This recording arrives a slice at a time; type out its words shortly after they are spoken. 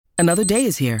Another day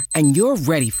is here, and you're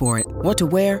ready for it. What to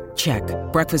wear? Check.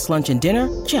 Breakfast, lunch, and dinner?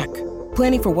 Check.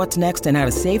 Planning for what's next and how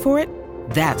to save for it?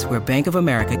 That's where Bank of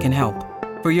America can help.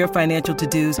 For your financial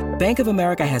to-dos, Bank of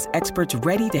America has experts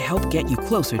ready to help get you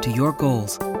closer to your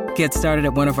goals. Get started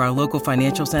at one of our local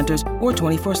financial centers or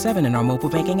 24/7 in our mobile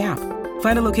banking app.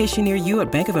 Find a location near you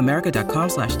at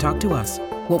bankofamerica.com/talktous.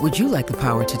 What would you like the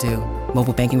power to do?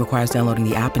 Mobile banking requires downloading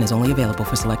the app and is only available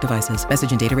for select devices.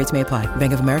 Message and data rates may apply.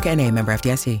 Bank of America N.A., member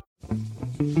FDIC.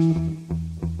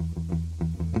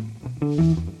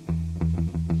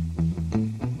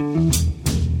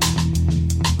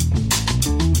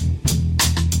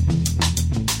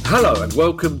 Hello and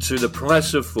welcome to The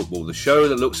Price of Football, the show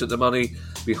that looks at the money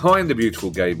behind the beautiful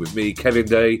game with me, Kevin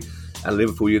Day, and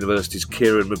Liverpool University's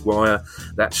Kieran Maguire.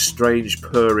 That strange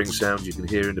purring sound you can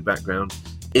hear in the background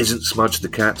isn't Smudge the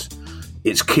cat,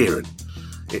 it's Kieran.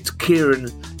 It's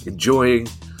Kieran enjoying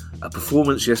a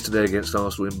performance yesterday against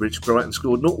Arsenal in Bridge. Brighton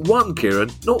scored not one,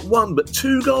 Kieran, not one, but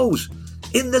 2 goals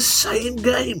in the same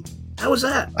game. How was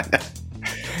that?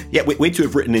 Yeah, we're to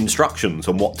have written instructions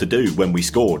on what to do when we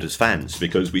scored as fans,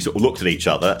 because we sort of looked at each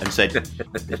other and said,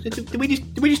 did we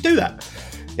just do that?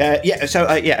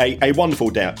 A wonderful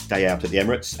day out at the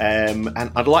Emirates.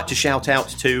 And I'd like to shout out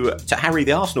to Harry,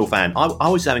 the Arsenal fan. I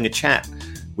was having a chat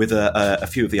with a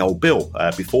few of the old Bill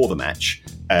before the match,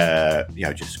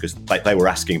 just because they were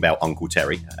asking about Uncle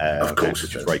Terry, of course,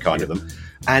 which was very kind of them.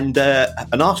 And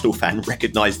an Arsenal fan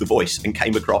recognised the voice and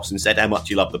came across and said how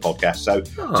much you love the podcast. So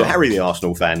Harry, the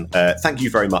Arsenal fan, thank you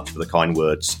very much for the kind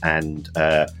words, and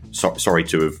sorry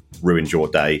to have ruined your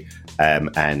day.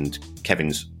 And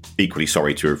Kevin's equally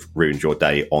sorry to have ruined your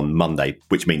day on Monday,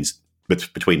 which means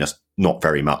between us, not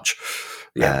very much.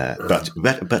 Yeah, but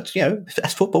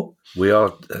that's football. We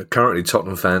are currently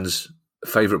Tottenham fans'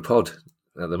 favourite pod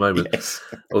at the moment. Yes.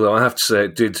 Although I have to say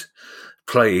it did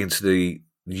play into the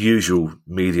usual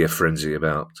media frenzy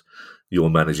about your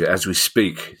manager. As we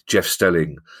speak, Jeff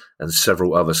Stelling and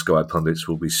several other Sky pundits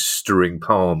will be stirring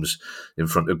palms in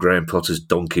front of Graham Potter's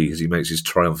donkey as he makes his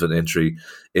triumphant entry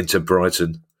into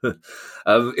Brighton.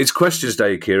 It's questions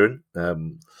day, Kieran.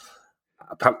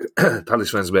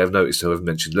 Palace fans may have noticed I haven't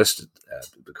mentioned Leicester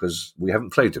because we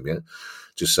haven't played them yet,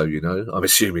 just so you know. I'm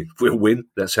assuming we'll win.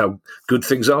 That's how good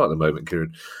things are at the moment,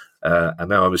 Kieran. And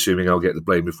now I'm assuming I'll get the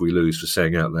blame if we lose for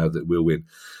saying out loud that we'll win.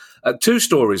 2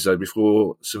 stories, though,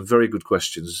 before some very good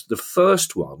questions. The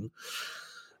first one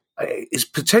is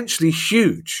potentially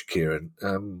huge, Kieran.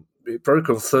 It broke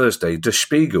on Thursday. Der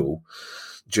Spiegel,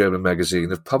 German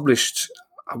magazine, have published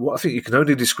what I think you can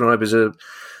only describe as a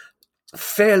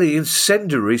fairly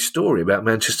incendiary story about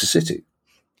Manchester City.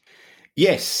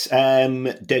 Yes,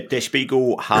 Der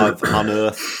Spiegel have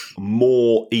unearthed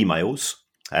more emails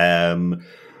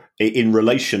in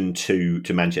relation to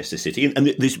Manchester City, and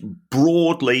this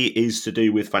broadly is to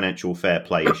do with financial fair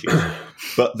play issues.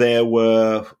 But there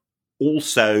were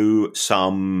also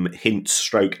some hints,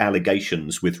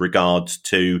 allegations with regards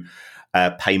to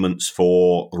payments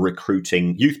for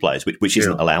recruiting youth players, which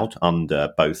isn't allowed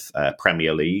under both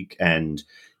Premier League and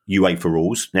UEFA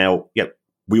rules. Now,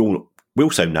 we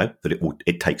also know that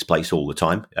it takes place all the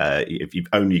time. If you've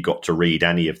only got to read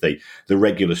any of the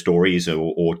regular stories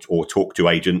or talk to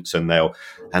agents, and they'll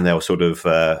sort of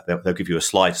they'll give you a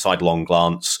sidelong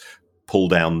glance, pull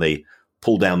down the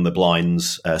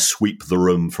blinds, sweep the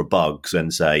room for bugs,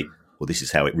 and say, well, this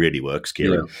is how it really works,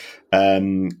 Kieran. Yeah.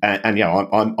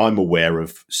 I'm aware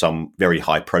of some very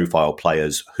high profile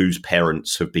players whose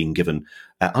parents have been given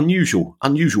unusual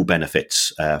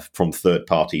benefits from third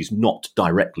parties not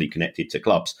directly connected to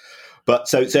clubs. But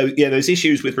so there's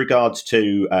issues with regards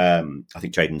to I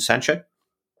think Jadon Sancho.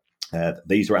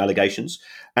 These are allegations.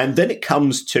 And then it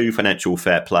comes to financial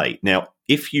fair play. Now,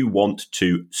 if you want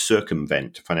to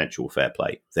circumvent financial fair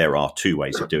play, there are 2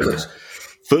 ways of doing this.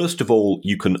 First of all,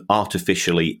 you can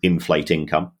artificially inflate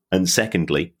income. And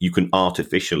secondly, you can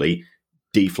artificially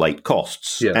deflate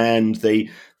costs. Yeah. And the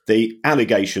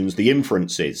allegations, the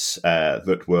inferences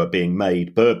that were being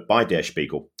made by Der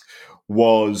Spiegel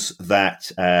was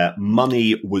that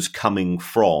money was coming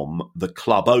from the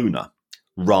club owner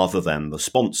rather than the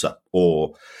sponsor,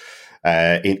 or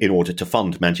in order to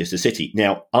fund Manchester City.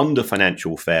 Now, under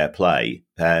financial fair play,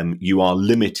 you are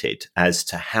limited as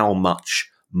to how much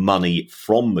money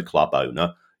from the club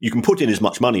owner. You can put in as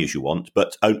much money as you want,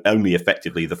 but only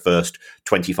effectively the first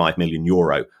 25 million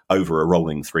euro over a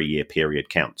rolling 3-year period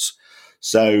counts.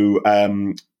 So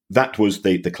that was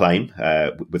the claim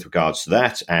with regards to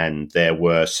that, and there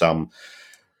were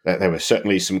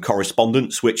certainly some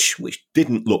correspondence which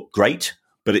didn't look great,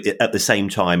 but at the same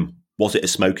time, was it a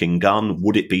smoking gun?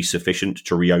 Would it be sufficient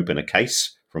to reopen a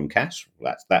case from CAS.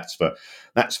 That's for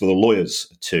the lawyers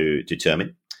to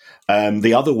determine.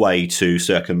 The other way to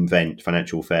circumvent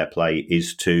financial fair play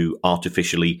is to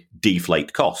artificially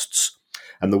deflate costs.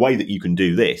 And the way that you can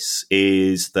do this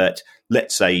is that,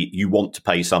 let's say you want to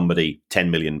pay somebody £10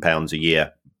 million a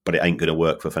year, but it ain't going to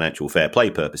work for financial fair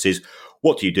play purposes.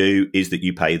 What you do is that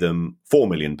you pay them £4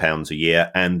 million a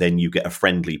year, and then you get a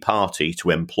friendly party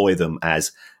to employ them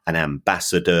as an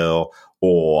ambassador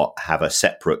or have a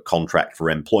separate contract for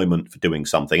employment for doing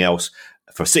something else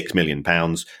for £6 million,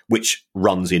 which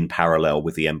runs in parallel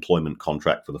with the employment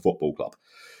contract for the football club.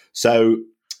 So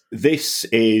this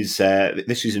is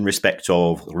in respect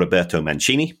of Roberto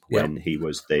Mancini when he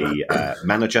was the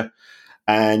manager,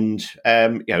 and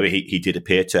he did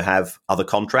appear to have other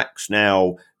contracts.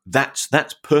 Now that's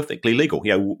perfectly legal.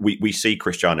 We see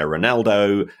Cristiano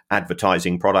Ronaldo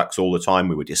advertising products all the time.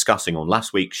 We were discussing on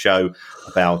last week's show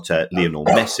about Lionel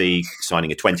Messi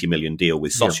signing a $20 million deal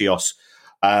with Socios.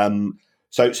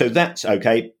 So that's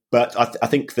okay. But I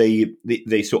think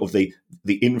the sort of the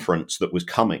inference that was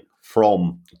coming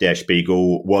from Der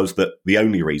Spiegel was that the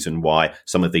only reason why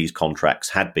some of these contracts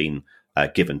had been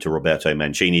given to Roberto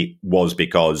Mancini was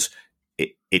because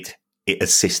it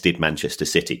assisted Manchester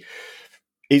City.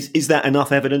 Is that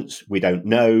enough evidence? We don't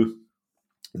know.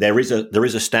 There is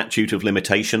a statute of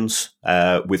limitations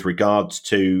with regards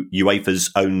to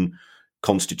UEFA's own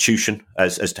constitution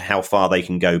as to how far they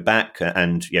can go back,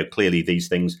 and clearly these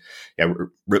things.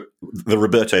 The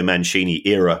Roberto Mancini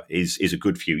era is a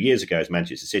good few years ago, as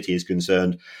Manchester City is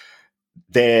concerned.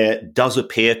 There does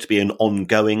appear to be an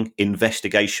ongoing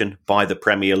investigation by the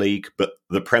Premier League, but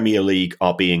the Premier League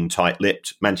are being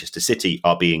tight-lipped. Manchester City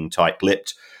are being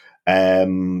tight-lipped.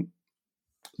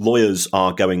 Lawyers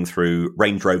are going through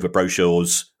Range Rover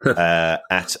brochures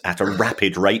at a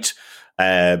rapid rate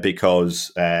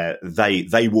because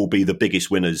they will be the biggest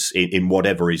winners in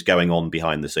whatever is going on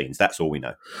behind the scenes. That's all we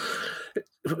know.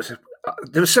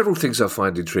 There are several things I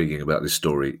find intriguing about this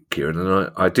story, Kieran,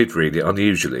 and I did read it.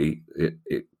 Unusually,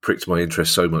 it pricked my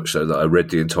interest so much so that I read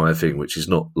the entire thing, which is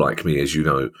not like me, as you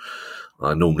know.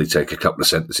 I normally take a couple of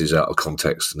sentences out of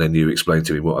context and then you explain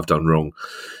to me what I've done wrong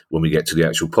when we get to the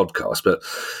actual podcast. But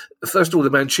first of all,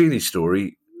 the Mancini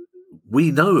story,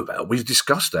 we know about. We've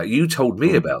discussed that. You told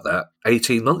me about that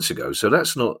 18 months ago, so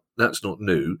that's not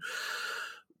new.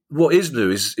 What is new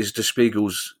is Der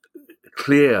Spiegel's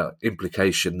clear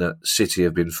implication that City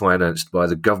have been financed by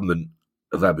the government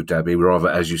of Abu Dhabi, rather,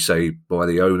 as you say, by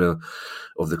the owner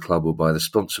of the club or by the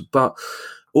sponsor. But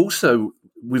also,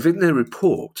 within their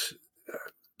report,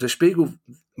 Der Spiegel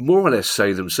more or less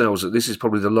say themselves that this is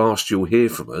probably the last you'll hear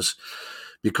from us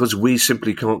because we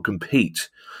simply can't compete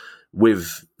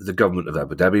with the government of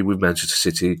Abu Dhabi, with Manchester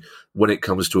City, when it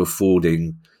comes to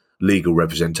affording legal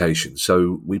representation.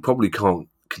 So we probably can't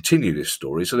continue this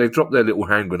story. So they've dropped their little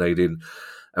hand grenade in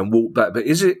and walked back. But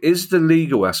is the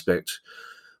legal aspect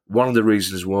one of the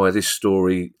reasons why this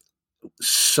story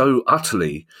so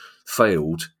utterly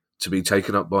failed to be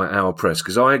taken up by our press?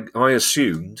 Because I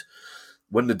assumed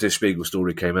when the Der Spiegel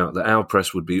story came out that our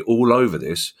press would be all over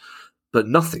this, but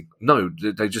nothing. No,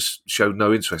 they just showed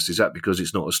no interest. Is that because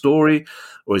it's not a story,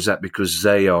 or is that because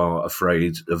they are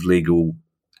afraid of legal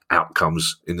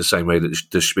outcomes in the same way that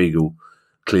Der Spiegel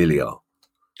clearly are?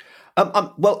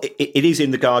 Well, it is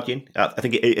in The Guardian. I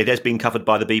think it has been covered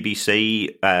by the BBC.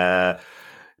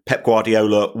 Pep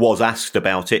Guardiola was asked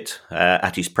about it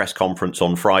at his press conference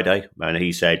on Friday, and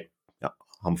he said,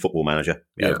 I'm a football manager.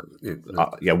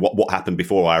 What happened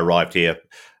before I arrived here,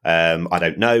 I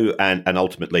don't know. And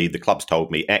ultimately, the club's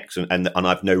told me X, and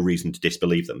I've no reason to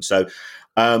disbelieve them. So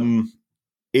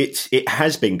it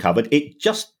has been covered. It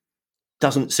just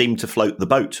doesn't seem to float the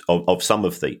boat of some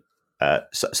of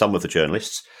the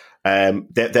journalists.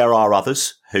 There are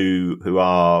others who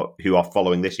are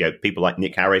following this. People like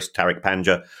Nick Harris, Tariq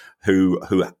Panja,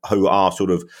 who are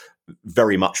sort of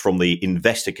very much from the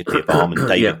investigative arm, and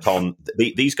David Ton.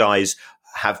 These guys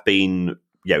have been,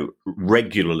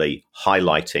 regularly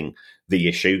highlighting the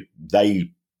issue.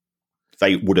 They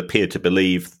would appear to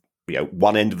believe,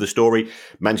 one end of the story.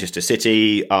 Manchester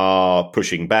City are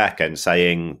pushing back and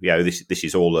saying, this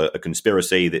is all a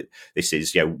conspiracy. That this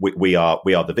is, we are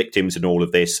the victims in all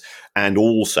of this, and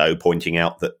also pointing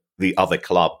out that the other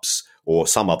clubs or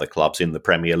some other clubs in the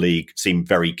Premier League seem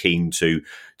very keen to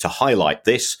highlight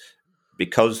this,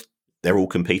 because they're all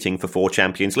competing for 4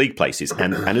 Champions League places.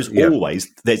 And as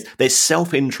always, there's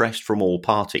self-interest from all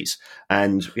parties.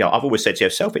 And I've always said,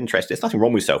 self-interest, there's nothing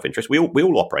wrong with self-interest. We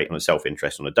all operate on a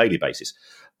self-interest on a daily basis.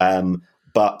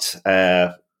 But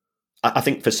I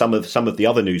think for some of the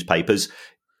other newspapers,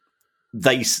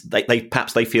 they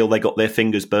perhaps they feel they got their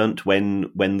fingers burnt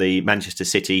when the Manchester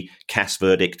City CAS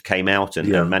verdict came out, and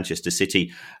Manchester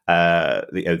City their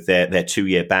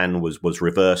 2-year ban was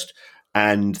reversed.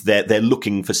 And they're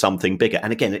looking for something bigger.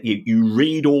 And again, you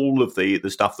read all of the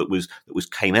stuff that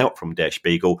came out from Der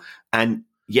Spiegel, and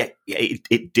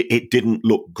it didn't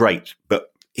look great.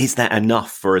 But is that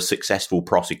enough for a successful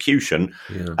prosecution?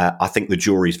 Yeah. I think the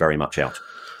jury's very much out.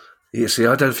 Yeah, see,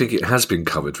 I don't think it has been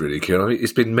covered really, Kieran. I mean,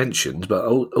 it's been mentioned, but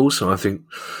also I think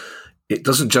it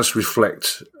doesn't just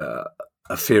reflect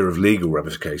a fear of legal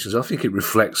ramifications. I think it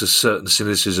reflects a certain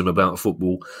cynicism about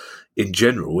football in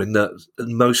general, in that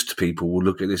most people will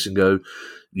look at this and go,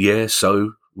 yeah,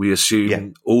 so we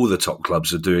assume all the top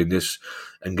clubs are doing this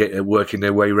and working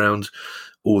their way around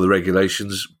all the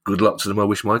regulations. Good luck to them. I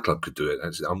wish my club could do it.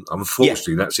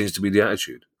 Unfortunately, that seems to be the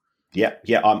attitude. Yeah,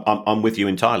 I'm with you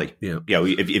entirely. Yeah,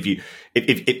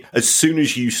 if as soon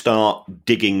as you start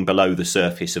digging below the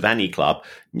surface of any club,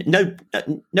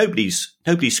 nobody's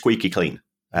squeaky clean,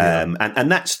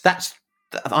 and that's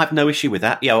I have no issue with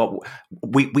that.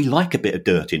 We like a bit of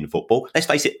dirt in football. Let's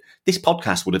face it, this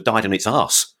podcast would have died on its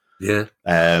arse. Yeah,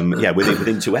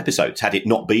 within 2 episodes, had it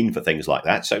not been for things like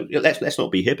that. So let's not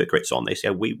be hypocrites on this.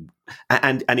 It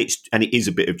is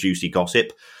a bit of juicy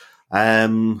gossip.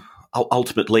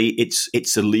 Ultimately,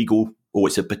 it's a legal, or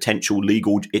it's a potential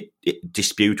legal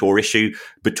dispute or issue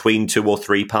between 2 or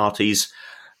 3 parties,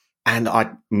 and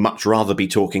I'd much rather be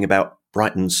talking about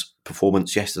Brighton's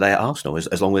performance yesterday at Arsenal,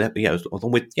 as long with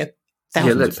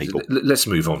thousands of people. Let's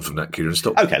move on from that, Kieran.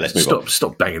 Let's move on.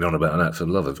 Stop banging on about that, for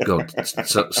the love of God.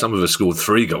 Some of us scored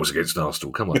 3 goals against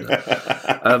Arsenal. Come on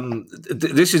now.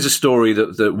 This is a story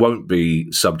that won't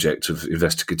be subject of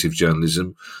investigative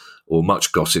journalism or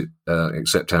much gossip,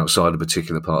 except outside a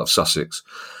particular part of Sussex.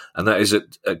 And that is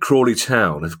that Crawley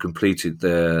Town have completed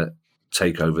their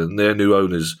takeover, and their new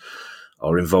owners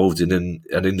are involved in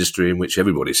an industry in which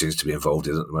everybody seems to be involved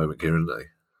in at the moment, Kieran, don't they?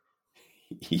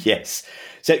 Yes.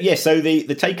 So the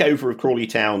takeover of Crawley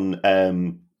Town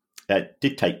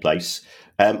did take place.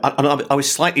 And I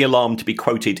was slightly alarmed to be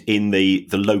quoted in the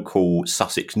local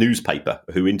Sussex newspaper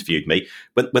who interviewed me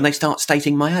when they start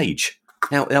stating my age.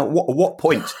 Now, what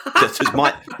point does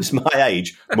my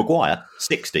age, Maguire,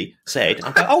 60, said,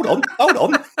 I go, hold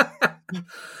on.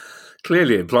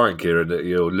 Clearly implying, Kieran, that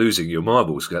you're losing your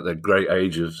marbles at the great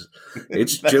age of...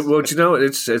 It's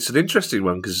an interesting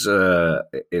one, because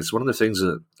it's one of the things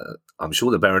that I'm sure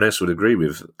the Baroness would agree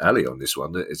with Ali on this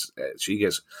one. That she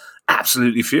gets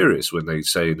absolutely furious when they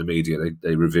say in the media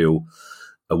they reveal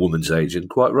a woman's age, and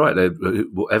quite right.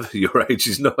 Whatever your age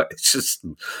is not, it's just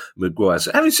Maguire. So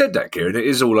having said that, Kieran, it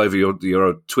is all over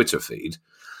your Twitter feed.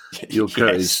 Your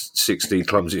girl is 60,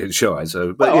 clumsy and shy.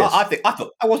 So, but yes. I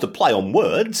thought I was a play on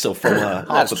words, or from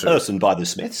half a person by the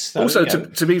Smiths. So, also,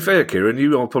 to be fair, Kieran,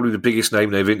 you are probably the biggest name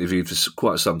they've interviewed for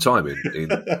quite some time in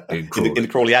Crawley. in the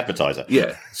Crawley Advertiser.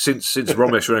 Yeah, since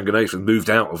Ramesh Ranganathan moved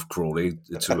out of Crawley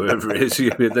to wherever it is,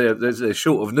 they're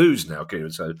short of news now,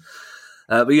 Kieran. So,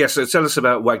 so tell us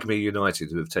about Wagmi United,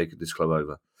 who have taken this club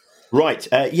over. Right,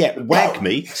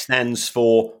 Wagmi stands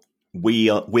for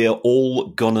We're all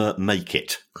gonna make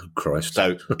it. Oh, Christ.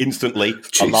 So instantly,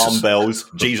 alarm bells,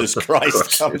 Jesus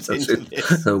Christ comes into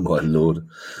this. Oh, my Lord.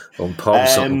 On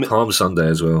Palm Sunday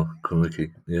as well.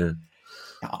 Crikey, yeah.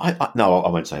 No, I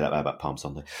won't say that about Palm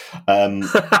Sunday.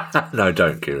 No,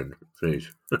 don't, Kieran,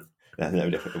 please.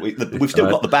 No, we've still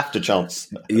got the BAFTA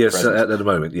chance. Yes, at the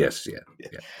moment, yes, yeah.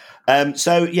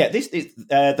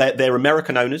 They're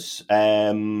American owners.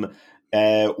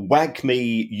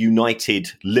 Wagmi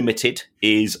United Limited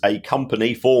is a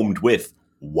company formed with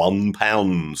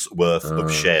 £1 worth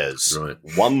of shares. Right.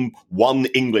 One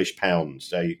English pound.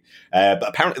 So, but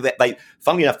apparently,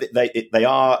 funnily enough, they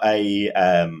are a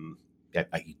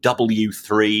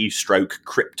W3 stroke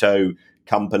crypto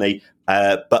company.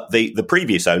 But the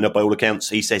previous owner, by all accounts,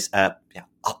 he says, I'll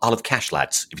have cash,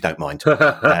 lads, if you don't mind.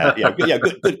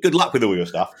 Good luck with all your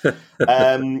stuff.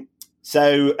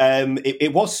 So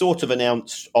it was sort of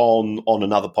announced on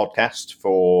another podcast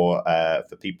for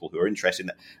people who are interested in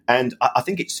that. And I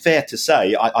think it's fair to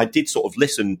say I did sort of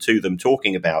listen to them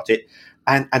talking about it,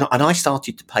 and I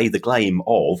started to play the game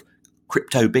of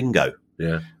crypto bingo.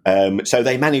 Yeah. So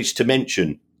they managed to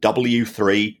mention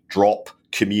W3, drop,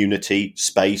 community,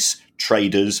 space,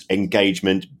 traders,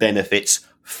 engagement, benefits,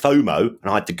 FOMO,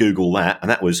 and I had to Google that, and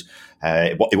that was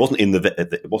it wasn't in the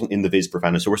Viz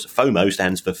Profanosaurus. FOMO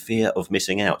stands for fear of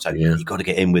missing out. So you've got to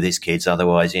get in with this, kids,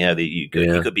 otherwise you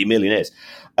could be millionaires.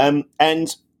 And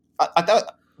I don't,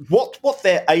 what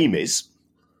their aim is,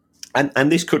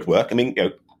 and this could work. I mean,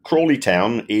 Crawley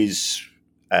Town is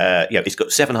it's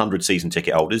got 700 season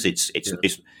ticket holders. It's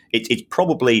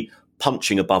probably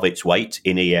punching above its weight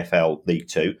in EFL League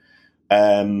Two.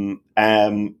 And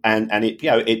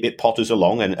it potters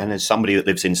along, and as somebody that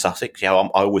lives in Sussex, I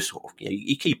always sort of,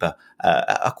 you keep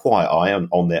a quiet eye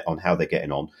on how they're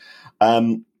getting on.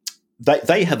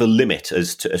 They have a limit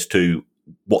as to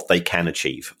what they can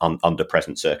achieve under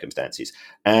present circumstances,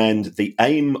 and the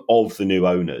aim of the new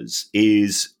owners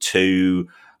is to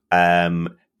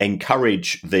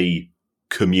encourage the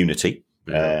community.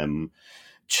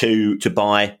 To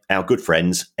buy our good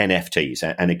friends NFTs.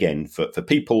 And again, for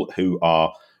people who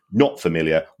are not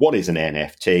familiar, what is an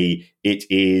NFT? It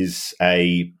is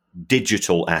a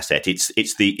digital asset.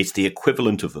 It's the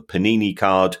equivalent of a Panini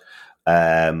card,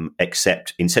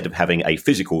 except instead of having a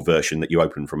physical version that you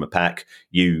open from a pack,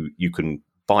 you can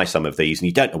buy some of these, and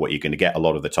you don't know what you're going to get a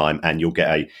lot of the time, and you'll get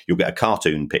a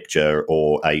cartoon picture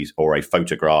or a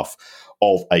photograph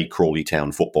of a Crawley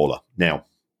Town footballer. Now,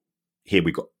 here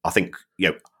we've got, I think,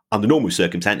 under normal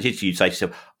circumstances, you'd say to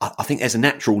yourself, I think there's a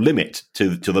natural limit to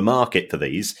the market for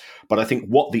these. But I think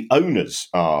what the owners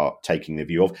are taking the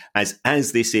view of, as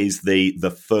this is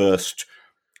the first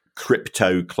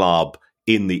crypto club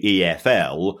in the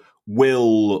EFL,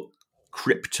 will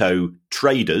crypto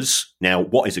traders, now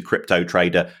what is a crypto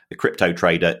trader? A crypto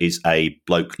trader is a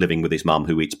bloke living with his mum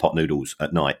who eats pot noodles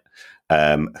at night,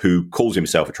 who calls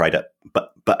himself a trader,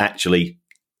 but actually,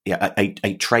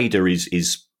 a trader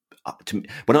is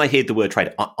when I hear the word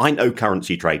trader, I know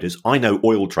currency traders, I know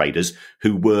oil traders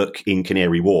who work in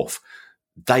Canary Wharf.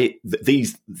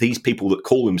 These people that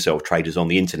call themselves traders on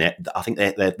the internet, I think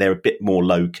they're a bit more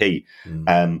low key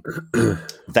than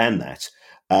that.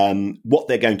 What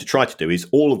they're going to try to do is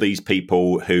all of these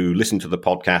people who listen to the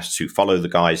podcasts, who follow the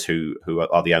guys who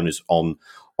are the owners on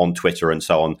Twitter and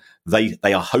so on,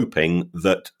 they are hoping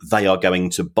that they are going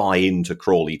to buy into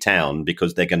Crawley Town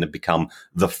because they're going to become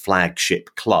the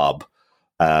flagship club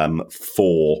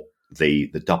for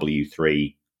the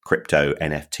W3 crypto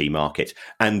NFT market.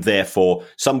 And therefore,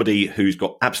 somebody who's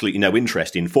got absolutely no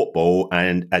interest in football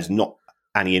and has not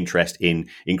any interest in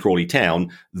Crawley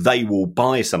Town, they will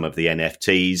buy some of the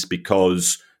NFTs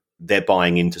because they're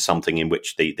buying into something in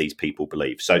which these people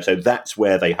believe. So that's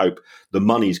where they hope the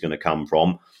money's going to come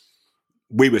from.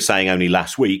 We were saying only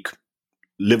last week,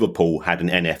 Liverpool had an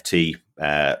NFT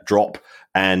drop,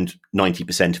 and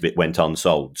 90% of it went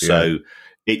unsold. Yeah. So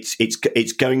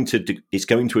it's going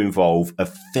to involve a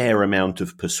fair amount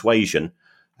of persuasion.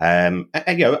 So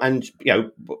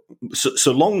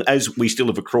long as we still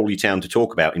have a Crawley Town to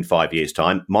talk about in 5 years'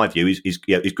 time, my view is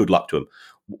good luck to them.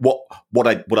 What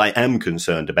I am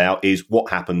concerned about is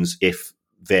what happens if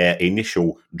their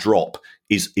initial drop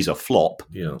is a flop,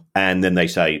 and then they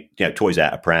say, toys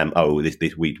out of pram. Oh, this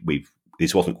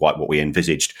wasn't quite what we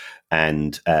envisaged,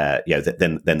 and then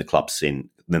the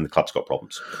club's got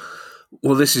problems.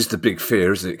 Well, this is the big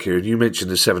fear, isn't it, Kieran? You mentioned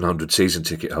the 700 season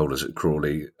ticket holders at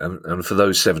Crawley, and for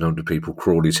those 700 people,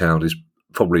 Crawley Town is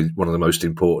probably one of the most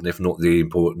important, if not the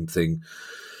important thing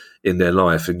in their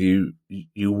life. And you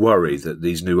worry that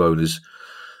these new owners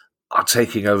are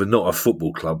taking over not a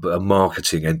football club, but a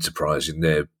marketing enterprise in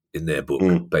their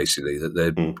book, basically, that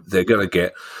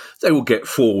they will get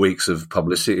 4 weeks of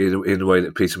publicity in the way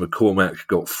that Peter McCormack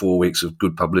got 4 weeks of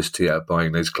good publicity out of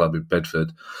buying his club in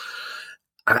Bedford.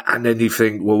 And then you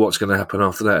think, well, what's going to happen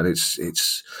after that? And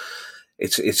it's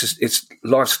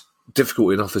life's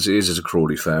difficult enough as it is as a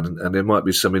Crawley fan, and there might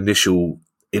be some initial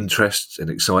interest and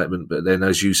excitement, but then,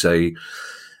 as you say,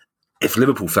 if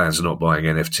Liverpool fans are not buying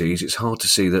NFTs, it's hard to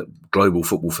see that global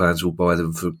football fans will buy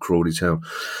them for Crawley Town.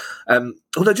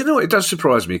 Although, do you know what? It does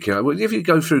surprise me, Kieran. If you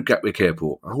go through Gatwick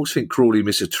Airport, I always think Crawley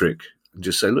miss a trick and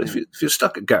just say, look, if you're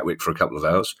stuck at Gatwick for a couple of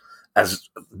hours, as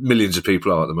millions of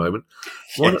people are at the moment,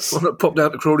 why not pop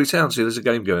down to Crawley Town, see there's a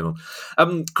game going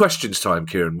on? Questions time,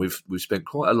 Kieran. We've spent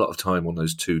quite a lot of time on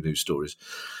those two news stories.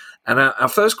 And our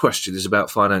first question is about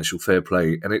financial fair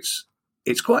play, and it's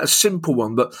quite a simple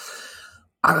one, but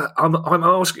I'm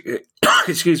asking it.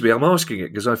 Excuse me, I'm asking it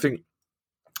because I think,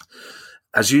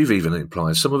 as you've even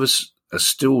implied, some of us are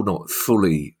still not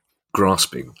fully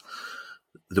grasping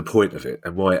the point of it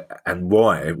and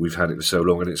why we've had it for so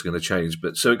long and it's going to change.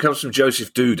 But so it comes from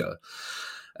Joseph Duda,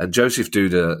 and Joseph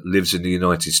Duda lives in the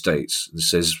United States and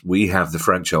says we have the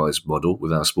franchise model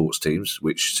with our sports teams,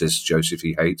 which says Joseph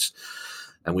he hates,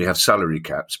 and we have salary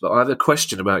caps. But I have a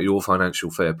question about your financial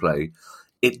fair play.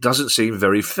 It doesn't seem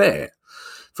very fair.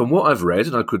 From what I've read,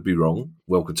 and I could be wrong,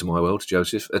 welcome to my world,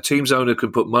 Joseph, a team's owner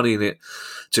can put money in it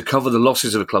to cover the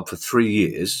losses of a club for 3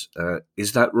 years.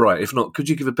 Is that right? If not, could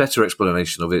you give a better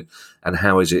explanation of it, and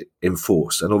how is it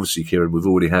enforced? And obviously, Kieran, we've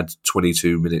already had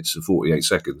 22 minutes and 48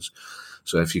 seconds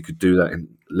So if you could do that in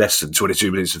less than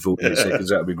 22 minutes and 48 seconds,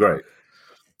 that would be great.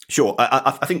 Sure.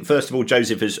 I think, first of all,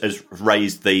 Joseph has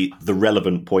raised the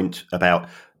relevant point about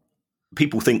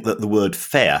people think that the word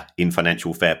fair in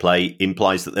financial fair play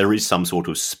implies that there is some sort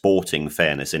of sporting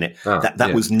fairness in it.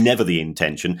 That was never the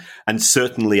intention. And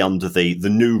certainly under the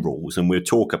new rules, and we'll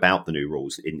talk about the new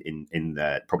rules in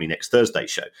probably next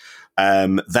Thursday's show,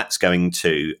 that's going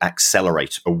to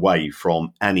accelerate away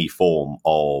from any form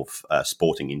of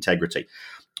sporting integrity.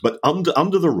 But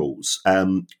under the rules,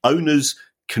 owners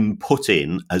can put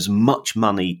in as much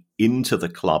money into the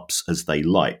clubs as they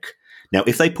like. Now,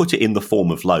 if they put it in the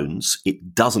form of loans,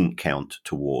 it doesn't count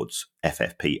towards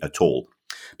FFP at all.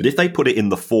 But if they put it in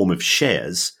the form of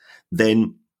shares,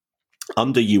 then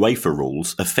under UEFA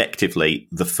rules, effectively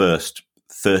the first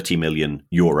 €30 million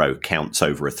counts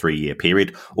over a 3-year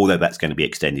period, although that's going to be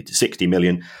extended to 60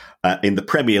 million. In the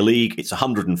Premier League, it's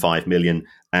 105 million,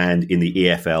 and in the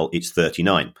EFL, it's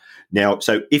 39. Now,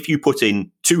 so if you put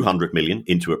in 200 million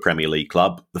into a Premier League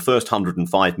club, the first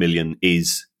 105 million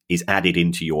is added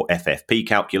into your FFP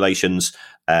calculations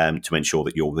to ensure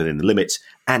that you're within the limits.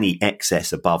 Any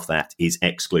excess above that is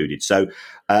excluded. So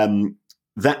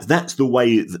that's the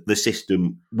way that the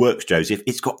system works, Joseph.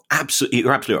 It's got absolutely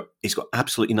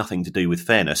nothing to do with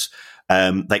fairness.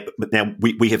 But now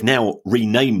we have now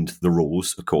renamed the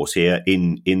rules, of course, here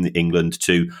in England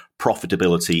to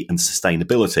profitability and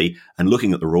sustainability. And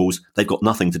looking at the rules, they've got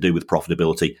nothing to do with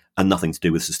profitability and nothing to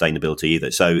do with sustainability either.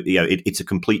 So it's a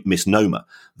complete misnomer.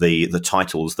 The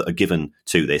titles that are given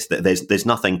to this, there's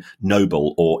nothing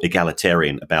noble or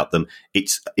egalitarian about them.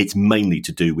 It's mainly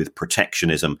to do with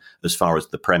protectionism as far as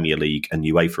the Premier League and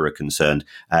UEFA are concerned.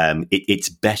 It's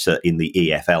better in the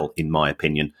EFL, in my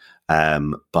opinion.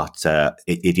 But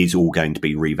it is all going to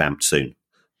be revamped soon.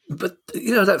 But,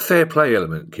 that fair play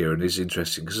element, Kieran, is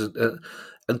interesting because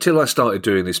until I started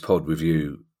doing this pod with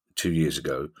you 2 years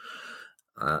ago,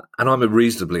 and I'm a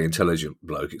reasonably intelligent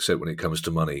bloke, except when it comes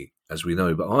to money, as we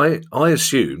know, but I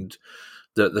assumed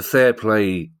that the fair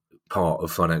play part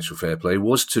of financial fair play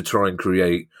was to try and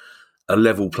create a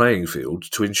level playing field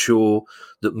to ensure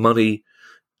that money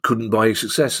couldn't buy you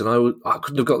success. And I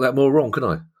couldn't have got that more wrong, could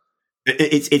I?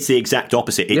 It's the exact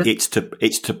opposite.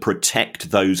 It's to protect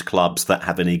those clubs that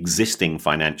have an existing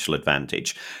financial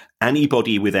advantage.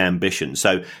 Anybody with ambition.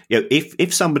 So,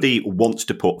 if somebody wants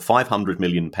to put £500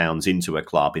 million into a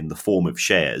club in the form of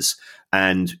shares,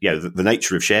 and the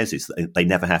nature of shares is that they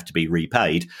never have to be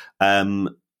repaid, then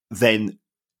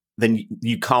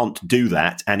you can't do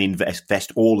that and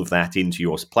invest all of that into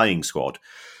your playing squad.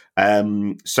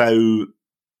 So.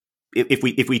 If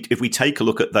we take a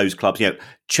look at those clubs,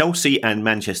 Chelsea and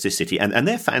Manchester City, and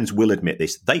their fans will admit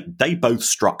this, they both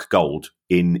struck gold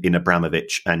in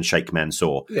Abramovich and Sheikh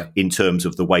Mansour in terms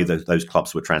of the way those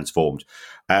clubs were transformed.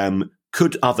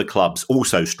 Could other clubs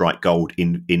also strike gold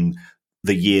in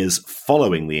the years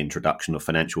following the introduction of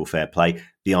financial fair play?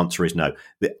 The answer is no.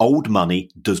 The old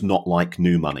money does not like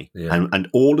new money, and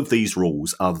all of these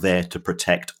rules are there to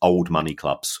protect old money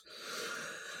clubs.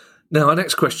 Now, our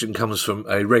next question comes from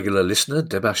a regular listener,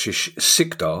 Debashish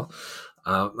Sikdar.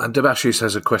 And Debashish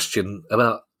has a question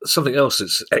about something else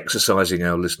that's exercising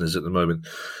our listeners at the moment,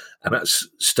 and that's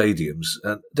stadiums.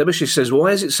 And Debashish says, why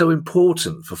is it so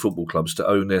important for football clubs to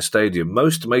own their stadium?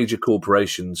 Most major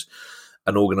corporations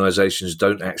and organisations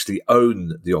don't actually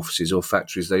own the offices or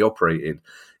factories they operate in.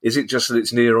 Is it just that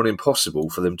it's near on impossible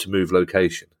for them to move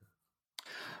location?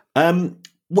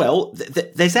 Well,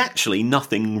 there's actually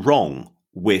nothing wrong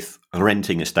with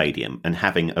renting a stadium and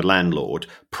having a landlord,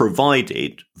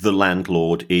 provided the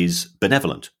landlord is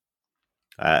benevolent.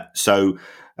 So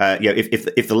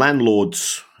if the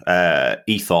landlord's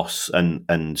ethos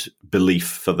and belief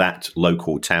for that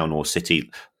local town or city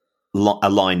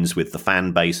aligns with the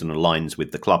fan base and aligns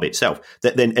with the club itself,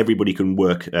 then everybody can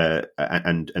work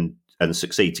and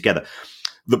succeed together.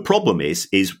 The problem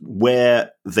is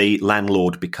where the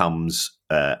landlord becomes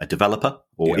a developer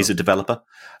or is a developer.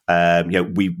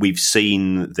 We've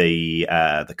seen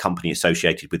the company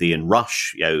associated with Ian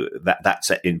Rush.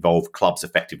 That's involved clubs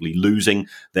effectively losing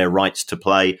their rights to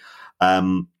play.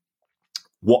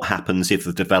 What happens if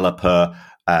the developer?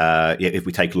 If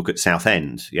we take a look at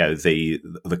Southend,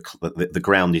 the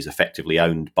ground is effectively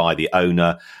owned by the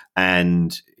owner,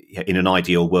 and in an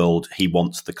ideal world, he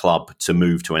wants the club to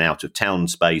move to an out of town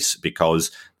space because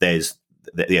there's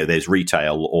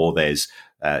retail or there's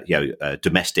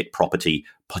domestic property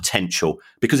potential,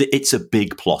 because it's a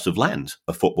big plot of land,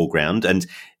 a football ground, and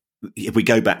if we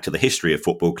go back to the history of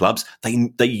football clubs,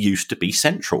 they used to be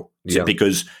central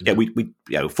because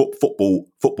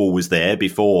football was there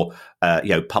before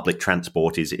public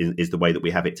transport is the way that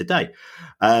we have it today.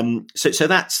 So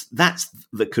that's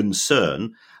the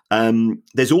concern.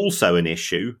 There's also an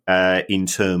issue in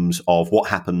terms of what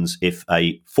happens if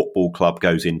a football club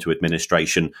goes into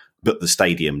administration but the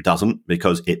stadium doesn't,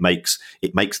 because it makes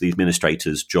the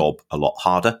administrator's job a lot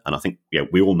harder. And I think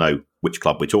we all know which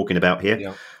club we're talking about here.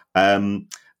 Yeah.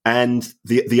 And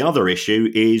the other issue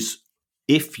is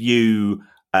if you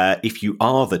are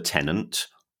the tenant,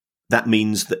 that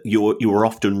means that you're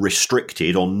often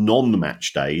restricted on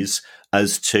non-match days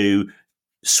as to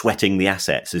sweating the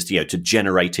assets, as to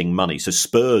generating money. So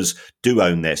Spurs do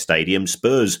own their stadium.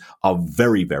 Spurs are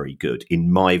very, very good,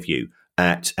 in my view,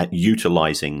 at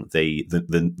utilising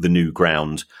the new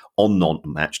ground on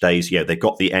non-match days. They've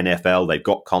got the NFL, they've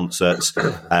got concerts.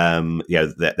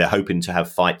 They're hoping to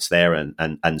have fights there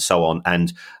and so on.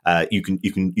 And you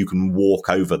can walk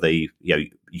over you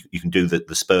can do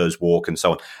the Spurs walk and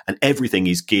so on. And everything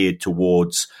is geared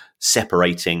towards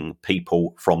separating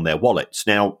people from their wallets.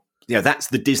 Now, that's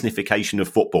the Disneyfication of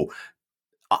football.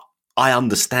 I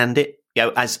understand it.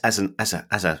 I'm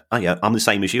the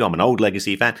same as you. I'm an old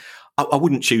legacy fan. I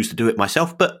wouldn't choose to do it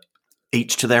myself, but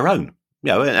each to their own.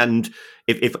 And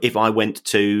if I went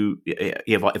to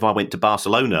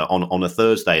Barcelona on a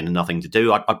Thursday and nothing to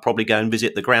do, I'd probably go and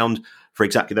visit the ground for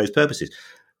exactly those purposes.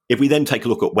 If we then take a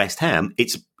look at West Ham,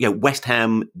 it's West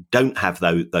Ham don't have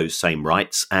those same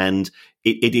rights, and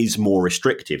it is more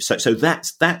restrictive. So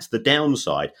that's the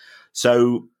downside.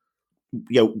 So,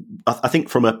 I think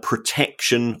from a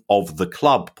protection of the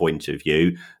club point of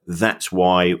view, that's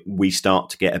why we start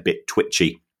to get a bit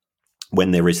twitchy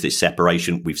when there is this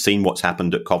separation. We've seen what's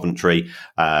happened at Coventry,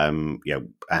 and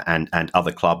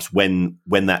other clubs when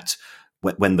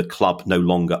the club no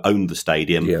longer owned the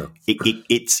stadium.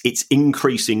 It's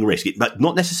increasing risk. But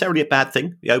not necessarily a bad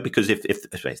thing, because if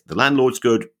the landlord's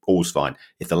good, all's fine.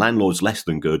 If the landlord's less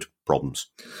than good, problems.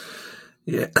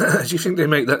 Yeah. Do you think they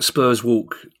make that Spurs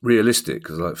walk realistic?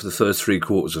 Because for the first 3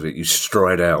 quarters of it, you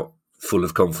stride out full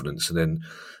of confidence, and then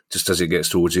just as it gets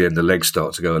towards the end, the legs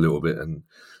start to go a little bit, and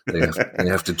they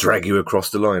have to drag you across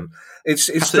the line.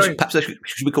 It's perhaps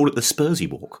should we call it the Spursy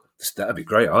walk? That'd be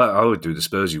great. I would do the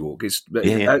Spursy walk.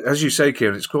 As you say,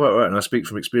 Kieran, it's quite right, and I speak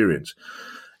from experience.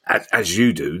 As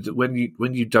you do, that when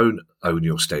you don't own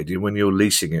your stadium, when you're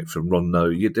leasing it from Ron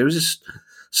No, there is this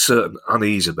certain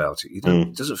unease about it.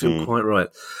 It doesn't feel quite right.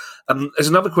 There's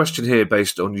another question here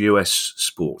based on US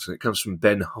sports, and it comes from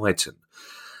Ben Hyton.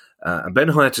 And Ben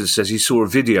Hyton says he saw a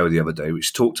video the other day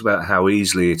which talked about how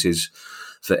easily it is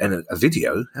for a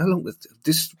video. How long?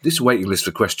 This waiting list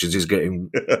for questions is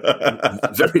getting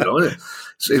very long.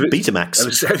 So Betamax.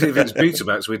 If it's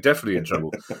Betamax, we're definitely in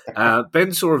trouble.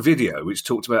 Ben saw a video which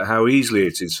talked about how easily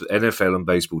it is for NFL and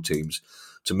baseball teams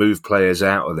to move players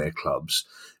out of their clubs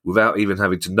without even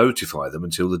having to notify them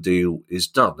until the deal is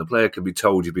done. The player can be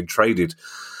told you've been traded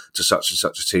to such and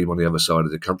such a team on the other side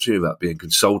of the country without being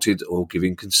consulted or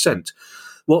giving consent.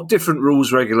 What different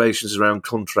rules, regulations around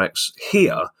contracts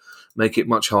here make it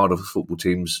much harder for football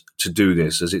teams to do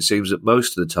this, as it seems that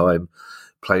most of the time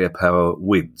player power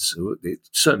wins? It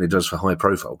certainly does for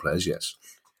high-profile players, yes.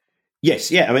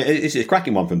 Yes, yeah. I mean, it's a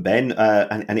cracking one from Ben,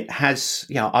 and it has.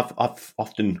 I've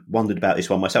often wondered about this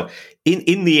one myself.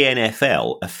 In the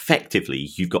NFL,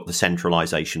 effectively, you've got the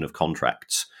centralisation of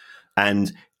contracts,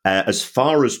 and as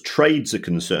far as trades are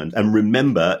concerned, and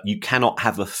remember, you cannot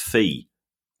have a fee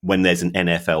when there's an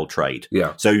NFL trade.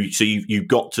 Yeah. So you've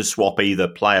got to swap either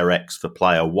player X for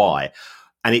player Y.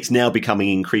 And it's now becoming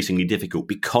increasingly difficult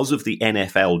because of the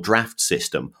NFL draft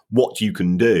system. What you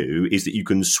can do is that you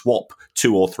can swap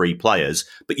 2 or 3 players,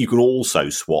 but you can also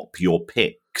swap your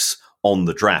picks on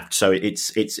the draft. So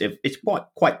it's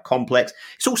quite complex.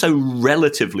 It's also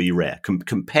relatively rare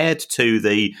compared to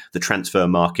the transfer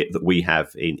market that we have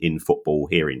in football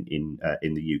here in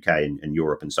the UK and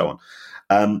Europe and so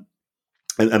on.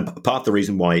 And part of the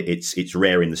reason why it's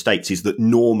rare in the States is that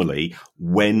normally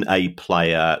when a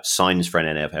player signs for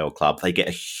an NFL club, they get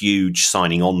a huge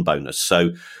signing on bonus.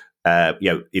 So,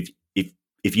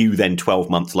 if you then 12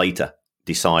 months later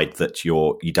decide that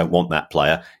you don't want that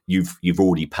player, you've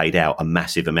already paid out a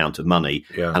massive amount of money.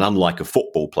 Yeah. And unlike a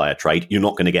football player trade, you're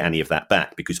not going to get any of that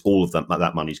back because all of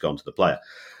that money's gone to the player.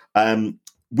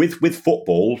 With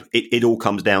football, it all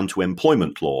comes down to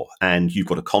employment law, and you've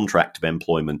got a contract of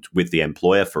employment with the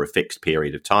employer for a fixed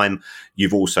period of time.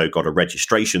 You've also got a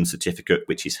registration certificate,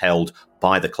 which is held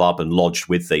by the club and lodged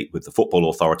with the football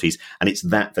authorities, and it's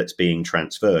that's being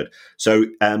transferred. So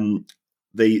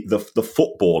the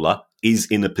footballer is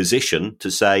in a position to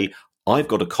say, I've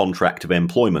got a contract of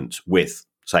employment with,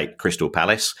 say, Crystal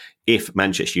Palace. If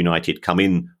Manchester United come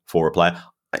in for a player,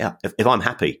 if I'm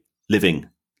happy living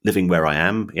where I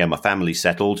am, my family's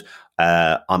settled,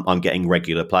 I'm getting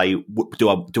regular play. Do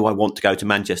I want to go to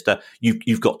Manchester?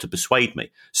 You've got to persuade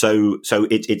me. So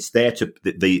it's there to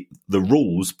the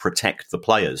rules protect the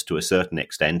players to a certain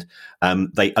extent.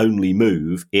 They only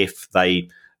move if they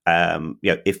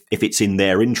if it's in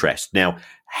their interest. Now,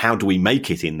 how do we make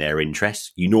it in their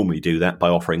interest? You normally do that by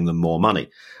offering them more money.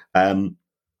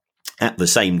 At the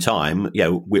same time,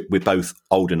 we're both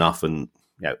old enough and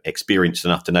experienced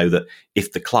enough to know that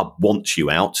if the club wants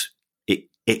you out,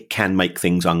 it can make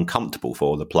things uncomfortable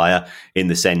for the player in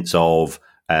the sense of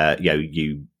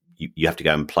you have to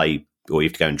go and play, or you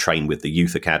have to go and train with the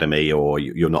youth academy, or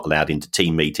you're not allowed into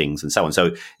team meetings and so on.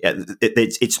 So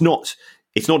it's not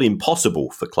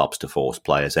impossible for clubs to force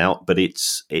players out, but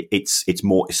it's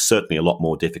certainly a lot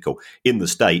more difficult. In the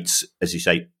States, as you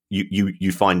say,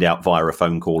 you find out via a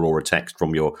phone call or a text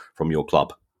from your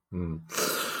club. Mm.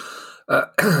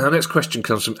 Our next question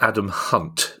comes from Adam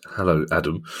Hunt. Hello,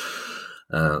 Adam.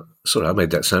 Sorry, I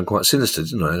made that sound quite sinister,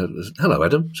 didn't I? Hello,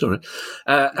 Adam. Sorry.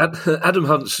 Adam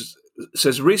Hunt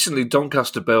says, recently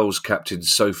Doncaster Bell's captain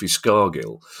Sophie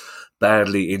Scargill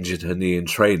badly injured her knee in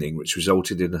training, which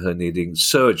resulted in her needing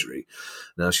surgery.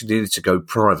 Now, she needed to go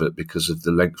private because of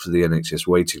the length of the NHS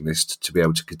waiting list to be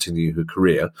able to continue her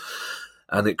career,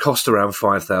 and it cost around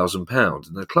 £5,000.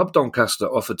 And the club Doncaster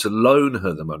offered to loan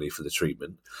her the money for the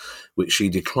treatment, which she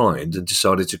declined and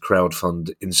decided to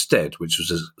crowdfund instead, which was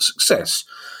a success,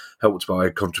 helped by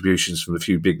contributions from a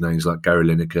few big names like Gary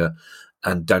Lineker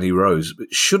and Danny Rose.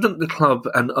 But shouldn't the club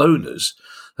and owners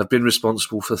have been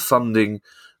responsible for funding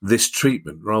this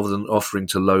treatment rather than offering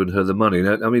to loan her the money?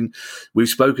 Now, I mean, we've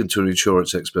spoken to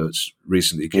insurance experts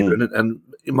recently, Kieran, and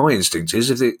my instinct is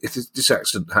if this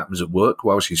accident happens at work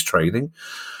while she's training,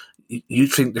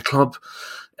 you'd think the club,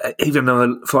 even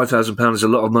though £5,000 is a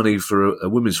lot of money for a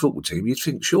women's football team, you'd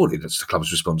think surely that's the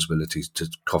club's responsibility to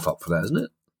cough up for that, isn't it?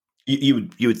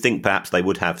 You would think perhaps they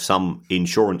would have some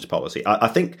insurance policy. I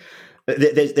think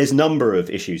there's a number of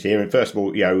issues here. And first of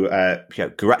all,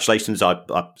 congratulations.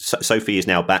 Sophie is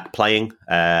now back playing,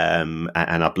 and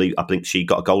I believe she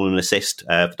got a goal and an assist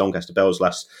for Doncaster Bells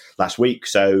last week.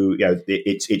 So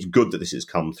it's good that this has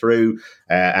come through,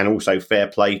 and also fair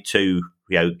play to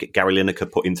Gary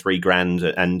Lineker put in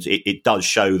 $3,000, and it does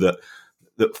show that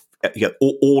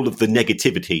all of the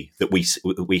negativity that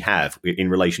we have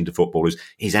in relation to footballers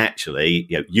is actually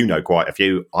quite a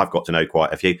few. I've got to know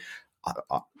quite a few.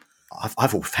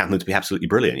 I've always found them to be absolutely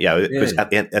brilliant, because at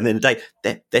the end of the day,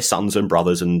 they're sons and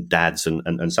brothers and dads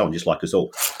and so on, just like us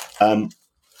all.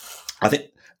 I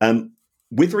think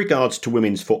with regards to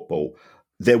women's football,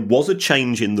 there was a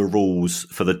change in the rules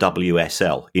for the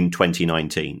WSL in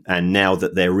 2019, and now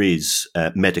that there is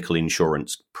medical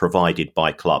insurance provided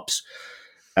by clubs,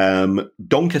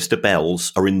 Doncaster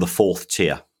Bells are in the fourth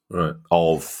tier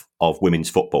of women's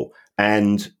football,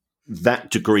 and that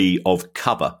degree of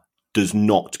cover does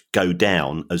not go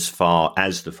down as far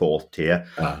as the fourth tier.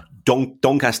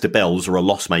 Doncaster Bells are a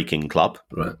loss-making club,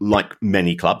 like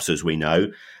many clubs, as we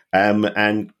know,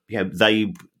 and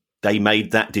they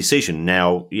made that decision.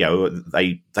 Now,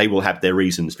 they will have their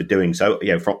reasons for doing so.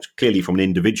 Clearly from an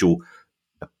individual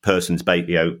person's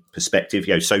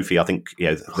perspective, Sophie, I think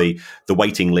the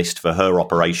waiting list for her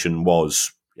operation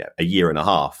was a year and a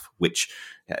half, which.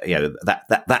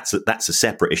 That's a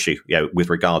separate issue, with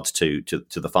regards to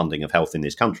the funding of health in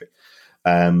this country.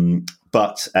 So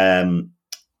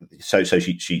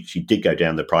she did go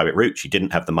down the private route. She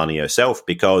didn't have the money herself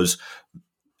because,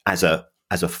 as a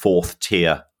fourth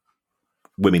tier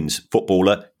women's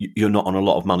footballer, you're not on a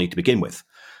lot of money to begin with.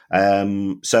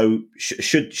 So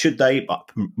should they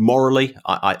morally?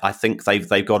 I think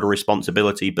they've got a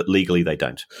responsibility, but legally they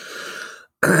don't.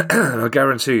 I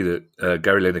guarantee that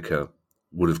Gary Lineker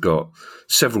would have got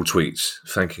several tweets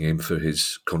thanking him for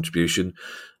his contribution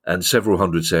and several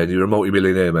hundred saying, "You're a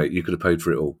multi-millionaire, mate. You could have paid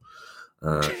for it all."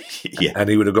 And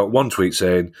he would have got one tweet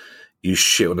saying, "You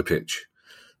shit on the pitch,"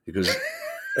 because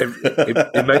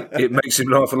it makes him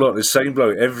laugh a lot. The same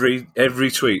bloke, every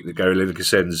tweet that Gary Lineker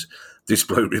sends, this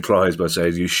bloke replies by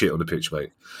saying, "You shit on the pitch,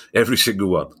 mate." Every single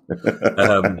one.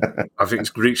 I think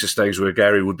it's reached a stage where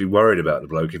Gary would be worried about the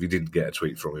bloke if he didn't get a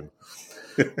tweet from him.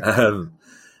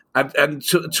 And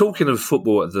talking of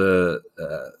football at the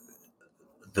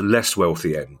less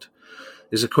wealthy end,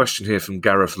 there's a question here from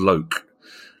Gareth Loke.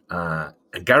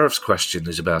 And Gareth's question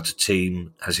is about a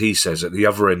team, as he says, at the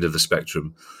other end of the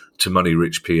spectrum to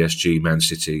money-rich PSG, Man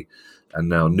City, and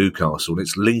now Newcastle. And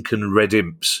it's Lincoln Red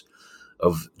Imps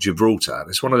of Gibraltar. And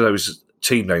it's one of those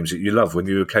team names that you love when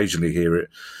you occasionally hear it,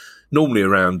 normally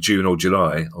around June or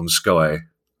July on Sky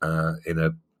in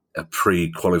a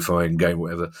pre-qualifying game,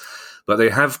 whatever. But they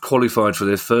have qualified for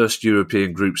their first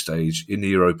European group stage in the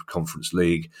Europa Conference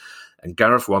League, and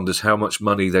Gareth wonders how much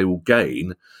money they will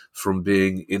gain from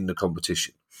being in the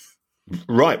competition.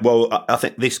 Right. Well, I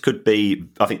think this could be,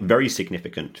 very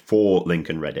significant for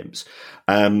Lincoln Red Imps.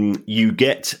 You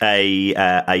get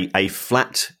a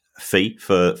flat fee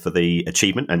for the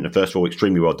achievement, and first of all,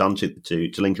 extremely well done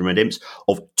to Lincoln Red Imps,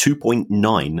 of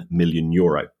 €2.9 million.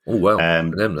 Oh well,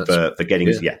 for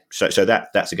getting So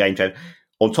that's a game changer.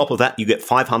 On top of that, you get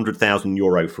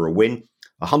 €500,000 for a win,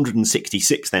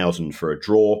 166,000 for a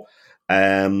draw.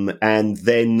 And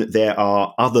then there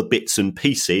are other bits and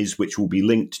pieces which will be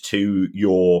linked to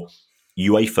your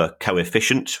UEFA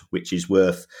coefficient, which is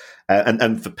worth,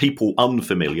 and for people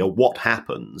unfamiliar, what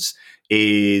happens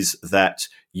is that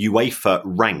UEFA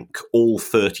rank all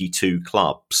 32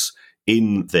 clubs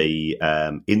in the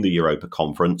Europa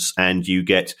Conference, and you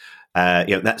get,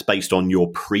 that's based on your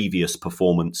previous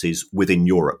performances within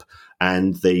Europe.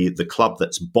 And the club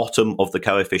that's bottom of the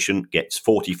coefficient gets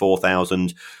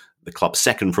 44,000. The club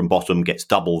second from bottom gets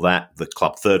double that. The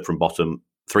club third from bottom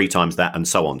 3 times that, and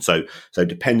so on. So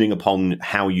depending upon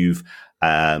how you've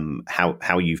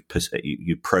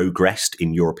progressed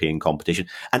in European competition,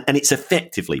 and it's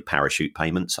effectively parachute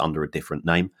payments under a different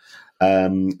name,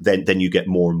 then you get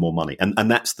more and more money,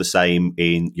 and that's the same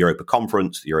in Europa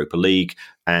Conference, the Europa League,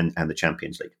 and the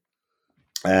Champions League.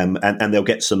 And they'll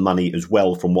get some money as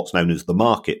well from what's known as the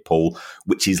market pool,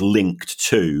 which is linked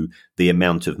to the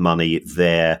amount of money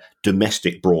their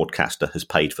domestic broadcaster has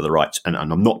paid for the rights. And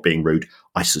I'm not being rude.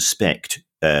 I suspect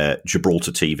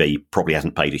Gibraltar TV probably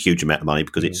hasn't paid a huge amount of money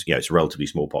because it's a relatively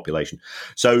small population.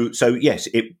 So yes,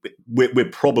 we're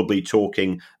probably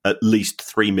talking at least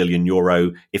 €3 million.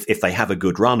 If they have a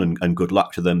good run and good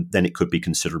luck to them, then it could be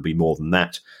considerably more than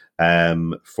that.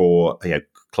 For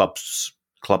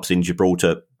clubs in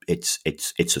Gibraltar, it's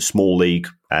a small league.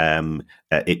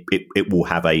 It will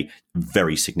have a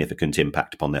very significant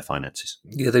impact upon their finances.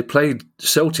 Yeah, they played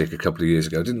Celtic a couple of years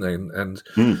ago, didn't they? And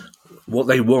what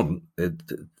they want,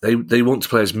 they want to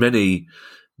play as many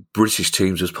British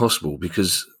teams as possible,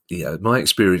 because my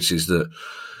experience is that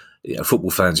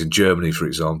football fans in Germany, for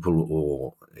example,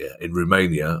 or in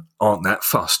Romania, aren't that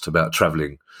fussed about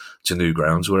travelling to new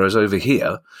grounds, whereas over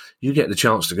here you get the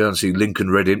chance to go and see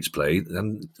Lincoln Red Imps play,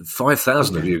 and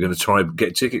 5,000 of you are going to try and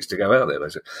get tickets to go out there,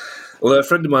 basically. Although a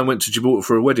friend of mine went to Gibraltar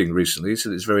for a wedding recently,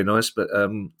 so it's very nice, but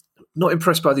not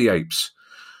impressed by the apes.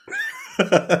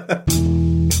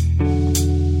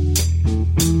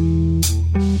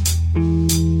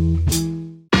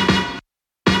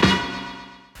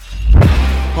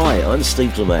 Hi, I'm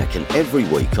Steve Lemack, and every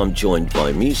week I'm joined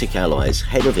by Music Ally's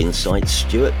Head of Insight,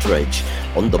 Stuart Dredge,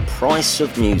 on The Price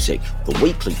of Music, the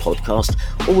weekly podcast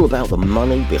all about the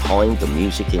money behind the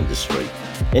music industry.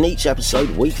 In each episode,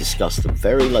 we discuss the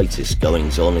very latest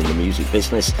goings-on in the music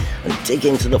business and dig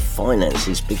into the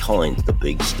finances behind the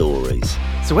big stories.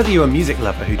 So whether you're a music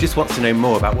lover who just wants to know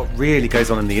more about what really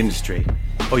goes on in the industry,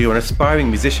 or you're an aspiring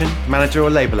musician, manager or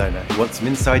label owner who wants some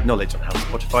inside knowledge on how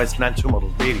Spotify's financial model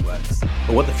really works,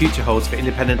 or what the future holds for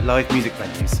independent live music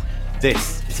venues,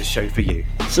 this is a show for you.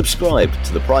 Subscribe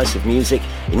to The Price of Music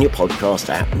in your podcast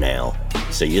app now.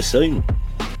 See you soon.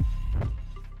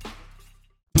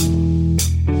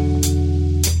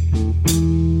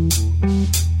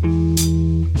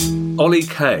 Ollie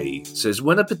K says,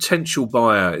 when a potential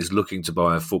buyer is looking to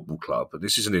buy a football club, and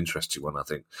this is an interesting one, I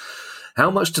think,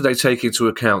 how much do they take into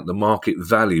account the market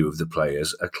value of the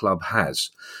players a club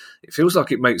has? It feels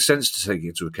like it makes sense to take it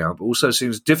into account, but also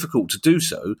seems difficult to do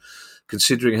so,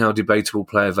 considering how debatable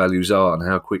player values are and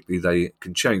how quickly they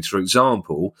can change. For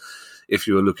example, if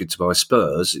you were looking to buy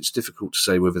Spurs, it's difficult to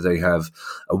say whether they have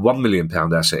a £1 million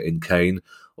asset in Kane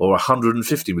or a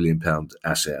 £150 million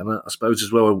asset. And I suppose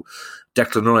as well,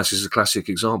 Declan Rice is a classic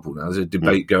example now. There's a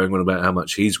debate going on about how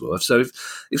much he's worth. So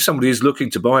if somebody is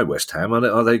looking to buy West Ham,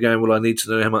 are they going, well, I need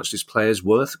to know how much this player's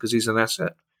worth because he's an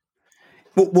asset?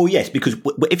 Well, yes, because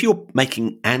if you're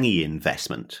making any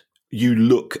investment, you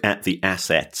look at the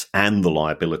assets and the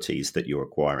liabilities that you're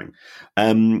acquiring.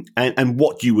 And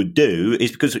what you would do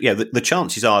is, because the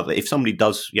chances are that if somebody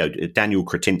does, Daniel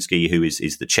Kretinsky, who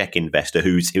is the Czech investor,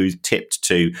 who's tipped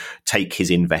to take his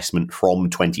investment from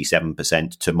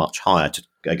 27% to much higher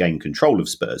to gain control of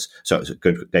Spurs, so it's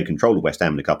gain control of West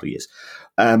Ham in a couple of years.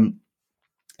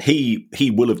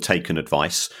 He will have taken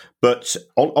advice, but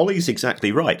Ollie's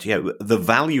exactly right. The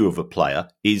value of a player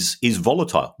is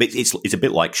volatile. It's a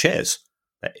bit like shares.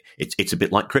 it's a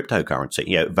bit like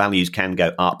cryptocurrency. Values can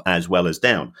go up as well as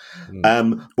down.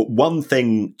 But one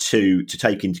thing to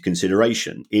take into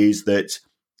consideration is that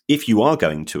if you are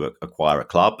going to acquire a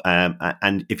club,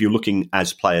 and if you're looking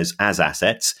as players as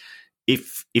assets,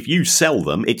 if you sell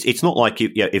them, it's not like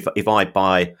if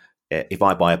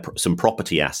I buy some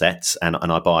property assets and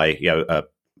I buy a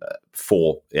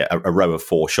row of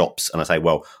 4 shops, and I say,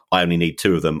 well, I only need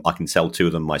 2 of them, I can sell 2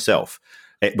 of them myself.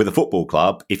 With a football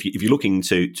club, if you're looking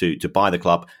to buy the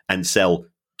club and sell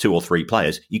 2 or 3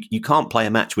 players, you can't play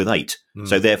a match with 8.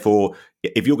 So therefore,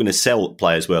 if you're going to sell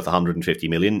players worth 150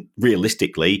 million,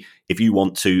 realistically, if you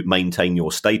want to maintain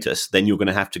your status, then you're going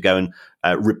to have to go and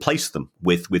replace them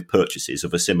with purchases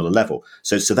of a similar level.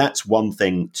 So that's one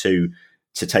thing to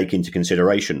take into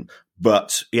consideration.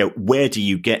 But where do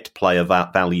you get player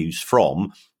values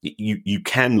from? You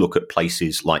can look at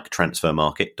places like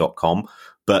transfermarket.com,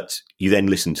 but you then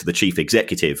listen to the chief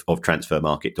executive of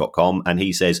transfermarket.com, and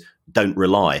he says, don't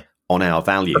rely on our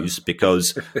values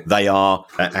because they are,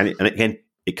 and again,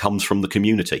 it comes from the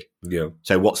community. Yeah.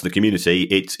 So what's the community?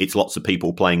 It's lots of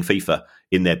people playing FIFA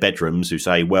in their bedrooms who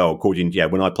say, well, according to,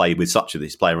 when I played with such a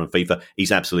this player on FIFA,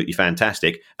 he's absolutely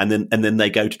fantastic. And then they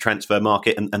go to Transfer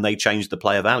Market and they change the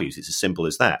player values. It's as simple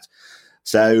as that.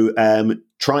 So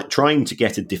trying to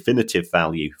get a definitive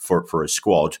value for a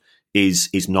squad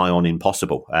is nigh on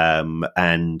impossible.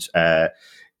 And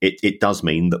it does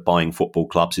mean that buying football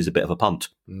clubs is a bit of a punt.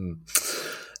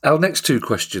 Our next 2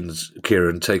 questions,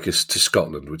 Kieran, take us to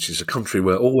Scotland, which is a country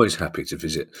we're always happy to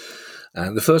visit.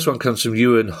 And the first one comes from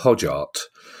Ewan Hodgart.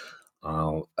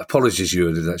 Apologies,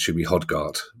 Ewan, that should be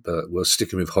Hodgart, but we're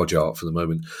sticking with Hodgart for the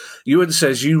moment. Ewan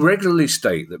says, you regularly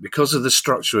state that because of the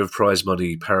structure of prize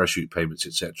money, parachute payments,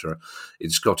 etc.,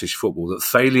 in Scottish football, that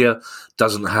failure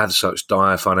doesn't have such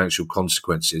dire financial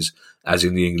consequences as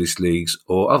in the English leagues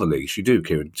or other leagues. You do,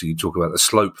 Kieran. So you talk about the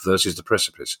slope versus the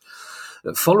precipice.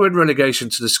 Following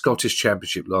relegation to the Scottish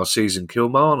Championship last season,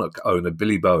 Kilmarnock owner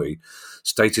Billy Bowie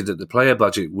stated that the player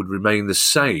budget would remain the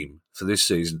same for this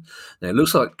season. Now, it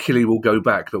looks like Killy will go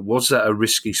back, but was that a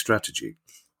risky strategy?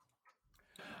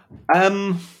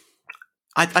 I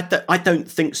don't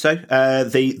think so.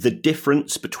 The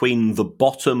difference between the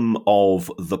bottom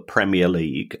of the Premier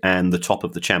League and the top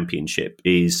of the Championship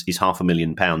is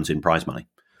 £500,000 in prize money.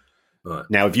 Right.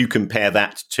 Now, if you compare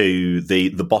that to the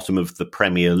bottom of the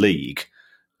Premier League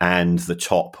and the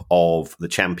top of the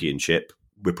Championship,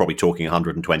 we're probably talking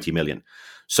 120 million.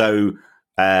 So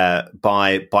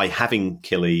by having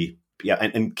Killy,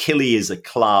 and Killy is a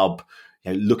club,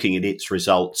 looking at its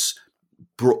results,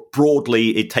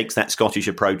 broadly, it takes that Scottish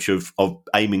approach of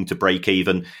aiming to break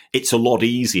even. It's a lot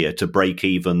easier to break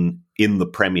even in the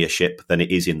Premiership than it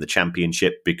is in the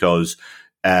Championship because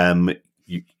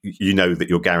you know that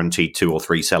you're guaranteed 2 or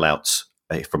 3 sellouts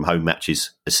from home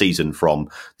matches a season from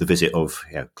the visit of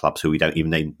clubs who we don't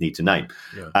even need to name.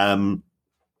 Yeah.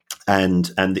 And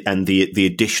the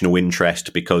additional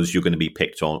interest because you're going to be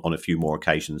picked on a few more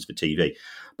occasions for TV.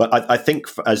 But I think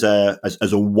as a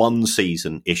one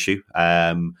season issue,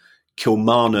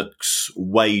 Kilmarnock's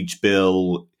wage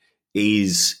bill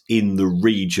is in the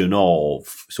region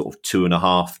of sort of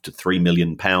 £2.5 to £3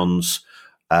 million.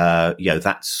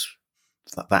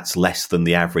 That's less than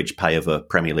the average pay of a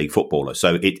Premier League footballer.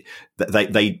 So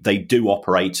they do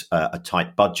operate a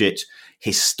tight budget.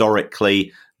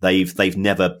 Historically, they've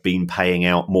never been paying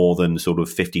out more than sort of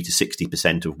 50 to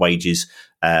 60% of wages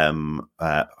from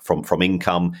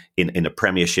income in a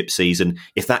Premiership season.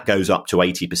 If that goes up to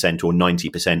 80% or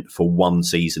 90% for one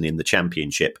season in the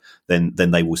Championship, then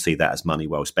they will see that as money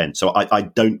well spent. So I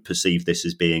don't perceive this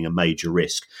as being a major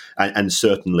risk, and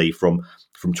certainly from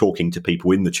talking to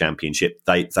people in the Championship,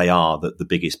 they are the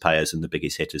biggest payers and the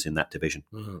biggest hitters in that division.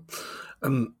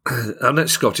 Our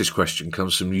next Scottish question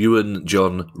comes from Ewan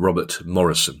John Robert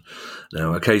Morrison.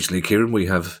 Now, occasionally, Kieran, we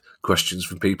have questions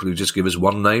from people who just give us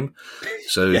one name.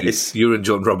 So yes. Ewan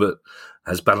John Robert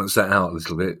has balanced that out a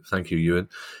little bit. Thank you, Ewan.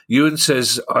 Ewan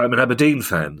says, I'm an Aberdeen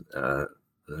fan.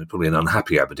 Probably an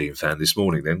unhappy Aberdeen fan this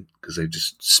morning then, because they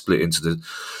just split into the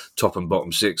top and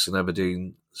bottom 6, and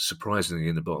Aberdeen surprisingly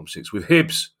in the bottom 6 with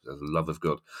Hibs, for the love of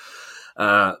God.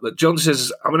 But John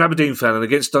says, I'm an Aberdeen fan, and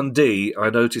against Dundee, I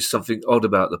noticed something odd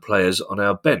about the players on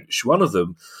our bench. One of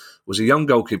them was a young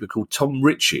goalkeeper called Tom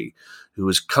Ritchie, who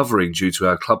was covering due to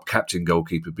our club captain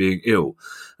goalkeeper being ill.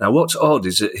 Now, what's odd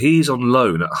is that he's on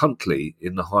loan at Huntly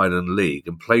in the Highland League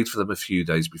and played for them a few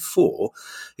days before.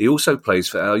 He also plays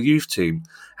for our youth team.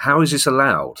 How is this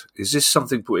allowed? Is this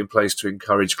something put in place to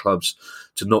encourage clubs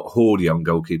to not hoard young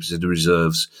goalkeepers in the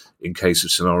reserves in case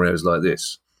of scenarios like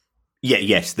this?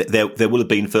 Yes. There will have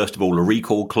been, first of all, a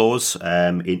recall clause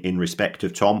in respect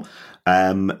of Tom.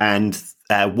 And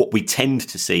what we tend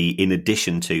to see in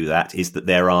addition to that is that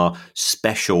there are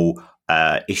special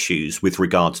issues with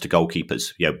regards to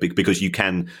goalkeepers,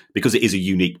 because it is a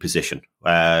unique position.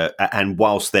 And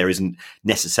whilst there isn't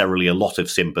necessarily a lot of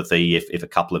sympathy if a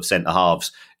couple of centre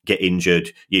halves get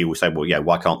injured, you will say, well,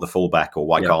 why can't the fullback, or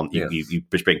why can't you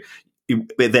bring?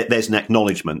 There's an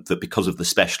acknowledgement that because of the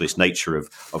specialist nature of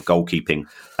goalkeeping,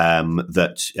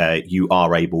 that you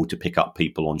are able to pick up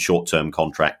people on short-term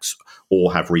contracts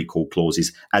or have recall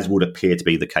clauses, as would appear to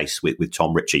be the case with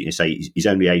Tom Ritchie. You say he's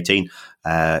only 18.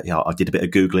 I did a bit of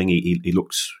Googling. He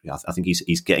looks, I think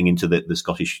he's getting into the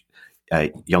Scottish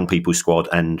young people's squad,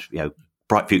 and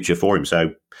bright future for him.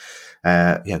 So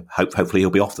hopefully he'll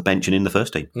be off the bench and in the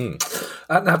first team.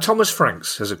 Now, Thomas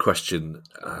Franks has a question.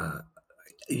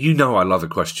 I love a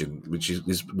question, which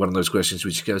is one of those questions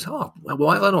which goes,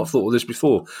 why have I not thought of this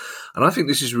before? And I think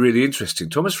this is really interesting.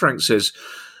 Thomas Franks says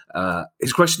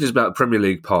his question is about Premier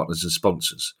League partners and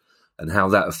sponsors and how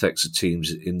that affects the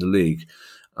teams in the league.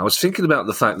 I was thinking about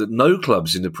the fact that no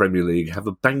clubs in the Premier League have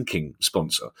a banking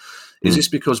sponsor. Is this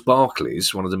because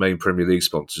Barclays, one of the main Premier League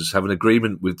sponsors, have an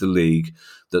agreement with the league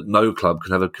that no club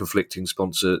can have a conflicting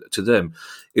sponsor to them?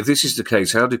 If this is the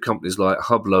case, how do companies like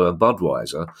Hublot and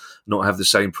Budweiser not have the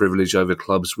same privilege over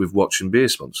clubs with watch and beer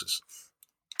sponsors?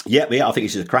 Yeah, I think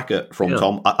this is a cracker from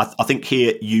Tom. I think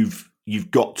here you've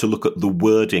got to look at the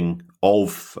wording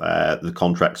of the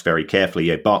contracts very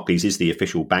carefully. Barclays is the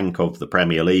official bank of the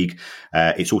Premier League.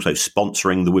 It's also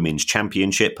sponsoring the Women's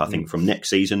Championship, I think, from next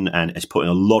season, and it's putting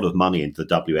a lot of money into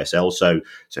the WSL. So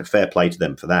fair play to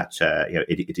them for that.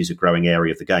 It is a growing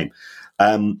area of the game.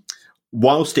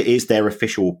 Whilst it is their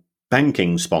official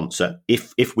banking sponsor,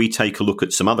 if we take a look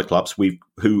at some other clubs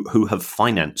who have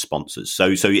finance sponsors, so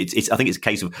it's I think it's a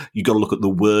case of you've got to look at the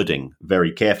wording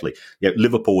very carefully.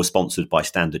 Liverpool was sponsored by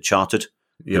Standard Chartered,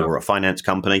 who are a finance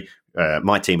company.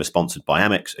 My team is sponsored by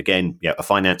Amex, again, a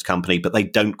finance company, but they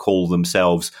don't call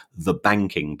themselves the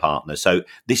banking partner. So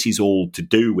this is all to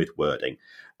do with wording.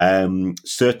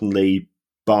 Certainly,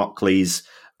 Barclays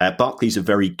are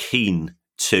very keen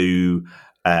to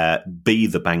be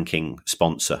the banking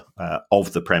sponsor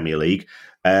of the Premier League,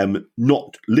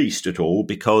 not least at all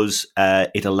because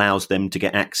it allows them to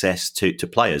get access to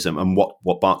players. And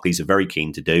what Barclays are very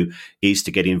keen to do is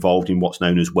to get involved in what's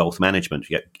known as wealth management.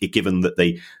 Given that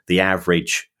the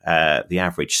average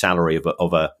salary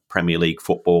of a Premier League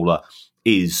footballer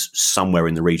is somewhere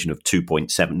in the region of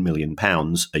 £2.7 million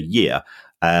a year.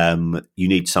 You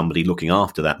need somebody looking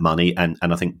after that money, and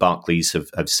I think Barclays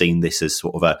have seen this as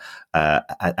sort of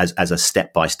as a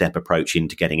step-by-step approach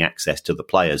into getting access to the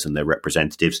players and their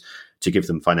representatives to give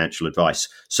them financial advice.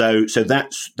 So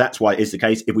that's why it is the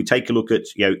case. If we take a look at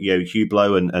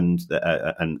Hublot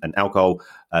and alcohol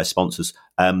sponsors,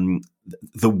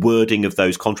 the wording of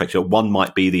those contracts, one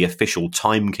might be the official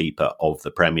timekeeper of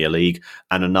the Premier League,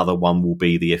 and another one will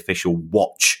be the official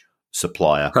watch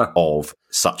supplier of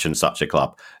such and such a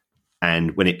club.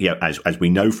 And when it, as we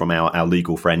know from our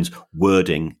legal friends,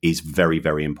 wording is very,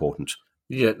 very important.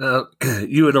 Yeah. Now,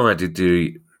 you and I did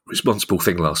the responsible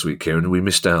thing last week, Kieran, and we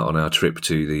missed out on our trip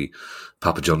to the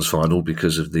Papa John's final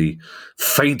because of the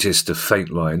faintest of faint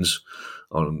lines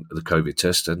on the COVID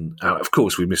test. And of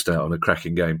course, we missed out on a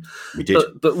cracking game. We did.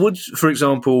 But would, for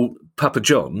example, Papa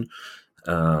John,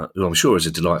 who I'm sure is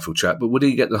a delightful chap, but would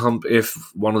he get the hump if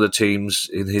one of the teams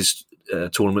in his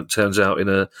tournament turns out in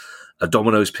a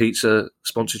Domino's Pizza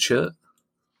sponsored shirt?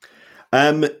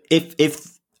 If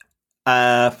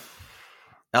he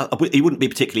wouldn't be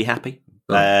particularly happy.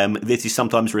 This is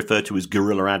sometimes referred to as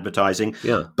guerrilla advertising.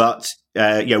 Yeah. But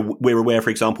we're aware, for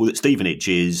example, that Stevenage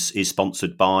is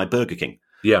sponsored by Burger King.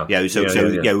 Yeah.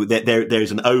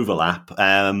 There's an overlap.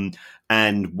 And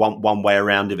one way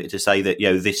around of it to say that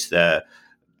this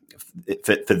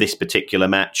for this particular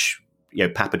match,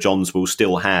 Papa John's will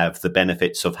still have the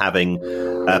benefits of having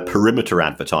perimeter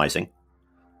advertising.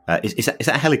 Is that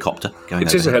a helicopter going?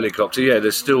 It is a helicopter. Yeah,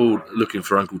 they're still looking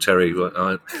for Uncle Terry.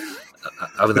 I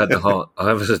haven't had the heart. I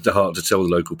haven't had the heart to tell the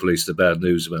local police the bad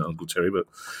news about Uncle Terry. But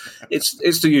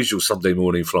it's the usual Sunday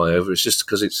morning flyover. It's just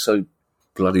because it's so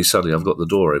bloody sunny. I've got the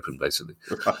door open, basically.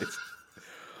 Right.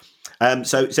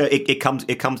 So it comes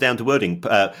down to wording.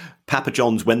 Papa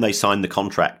John's, when they sign the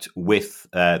contract with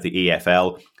the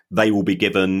EFL, they will be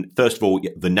given, first of all,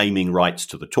 the naming rights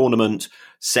to the tournament.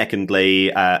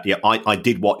 Secondly, I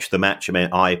did watch the match. I mean,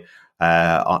 I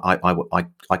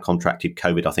contracted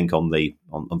COVID, I think,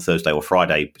 on Thursday or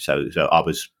Friday, so I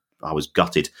was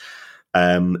gutted,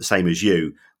 same as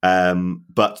you.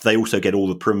 But they also get all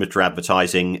the perimeter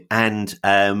advertising, and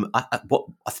what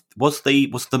was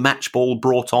the match ball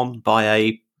brought on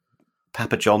by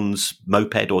Papa John's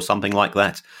moped or something like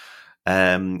that.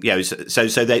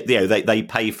 So they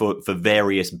pay for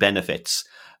various benefits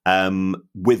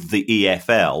with the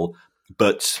EFL,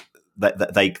 but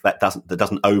that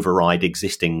doesn't override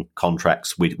existing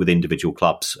contracts with individual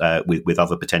clubs with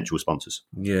other potential sponsors.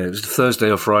 Yeah, it was the Thursday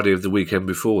or Friday of the weekend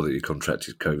before that you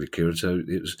contracted COVID, Kieran. So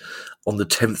it was on the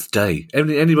 10th day.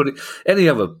 Any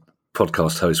other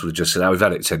podcast host would have just said, "Oh, we've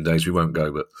had it 10 days, we won't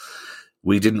go." But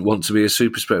we didn't want to be a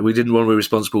super spreader. We didn't want to be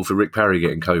responsible for Rick Parry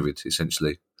getting COVID,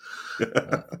 essentially.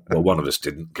 Well, one of us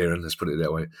didn't, Kieran. Let's put it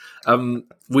that way.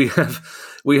 We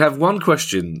have one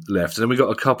question left, and then we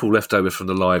got a couple left over from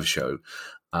the live show.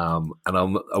 And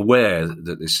I'm aware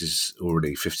that this is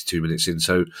already 52 minutes in,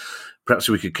 so perhaps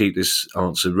we could keep this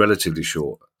answer relatively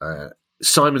short.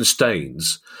 Simon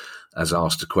Staines has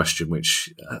asked a question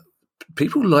which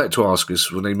people like to ask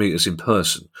us when they meet us in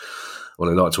person. Well,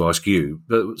 they like to ask you.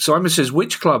 But Simon says,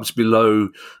 which clubs below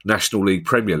National League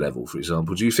Premier level, for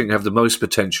example, do you think have the most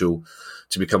potential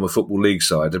to become a Football League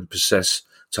side and process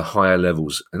to higher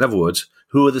levels? In other words,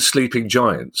 who are the sleeping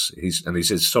giants? He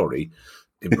says, sorry,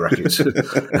 in brackets,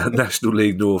 National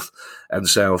League North and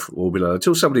South or below.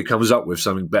 Until somebody comes up with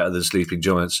something better than sleeping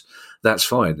giants, that's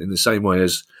fine. In the same way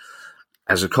as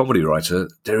a comedy writer,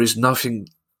 there is nothing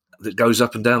that goes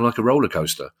up and down like a roller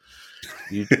coaster.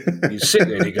 You sit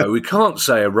there and you go, we can't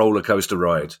say a roller coaster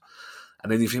ride.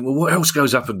 And then you think, well, what else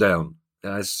goes up and down?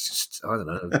 It's just, I don't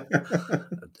know,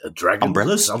 a dragon.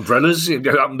 Umbrellas, you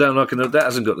go up and down like that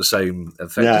hasn't got the same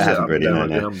effect. No, it hasn't really,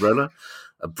 like an umbrella.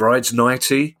 A bride's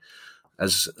nightie,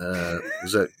 was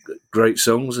that great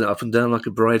songs, up and down like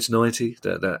a bride's nightie.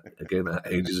 That again, that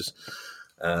ages.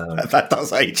 That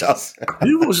does age us.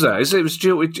 Who was that? It was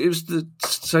Jill. It was the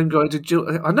same guy who did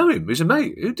Jill. I know him. He's a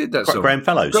mate. Who did that song? Graham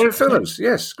Fellows. Graham Fellows,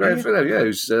 yes. Graham Fellows, yeah. It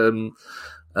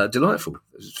was delightful.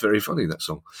 It's very funny, that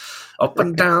song. Up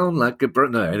and down like a...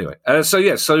 No, anyway. So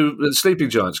the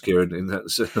Sleeping Giants, Kieran, in that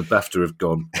BAFTA have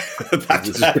gone.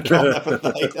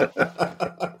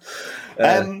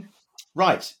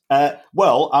 Right.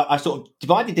 Well, I sort of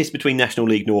divided this between National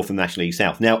League North and National League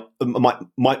South. Now,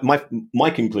 my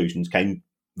conclusions came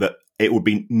that it would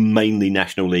be mainly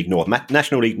National League North.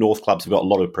 National League North clubs have got a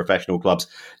lot of professional clubs.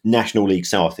 National League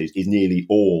South is nearly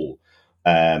all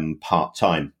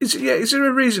part-time. Is there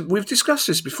a reason? We've discussed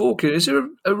this before, Kieran. Is there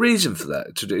a reason for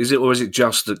that? Is it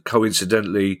just that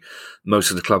coincidentally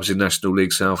most of the clubs in National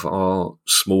League South are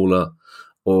smaller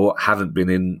or haven't been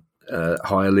in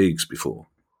higher leagues before?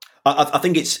 I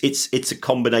think it's a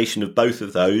combination of both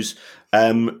of those.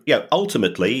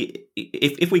 Ultimately,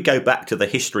 if we go back to the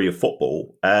history of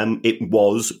football, it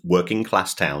was working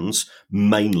class towns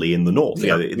mainly in the north.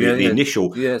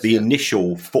 The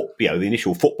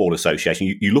initial football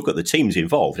association. You look at the teams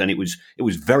involved, and it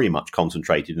was very much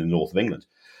concentrated in the north of England.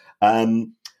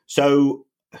 So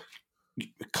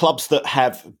clubs that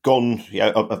have gone,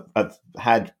 have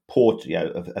had poor,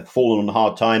 have fallen on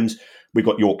hard times. We've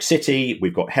got York City,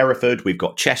 we've got Hereford, we've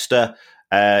got Chester,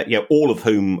 all of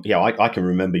whom, I can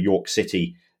remember York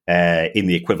City in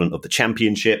the equivalent of the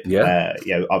Championship.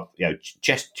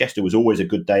 Chester was always a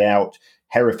good day out.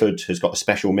 Hereford has got a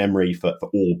special memory for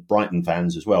all Brighton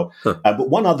fans as well. But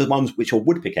one other ones which I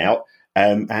would pick out,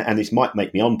 and this might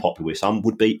make me unpopular with some,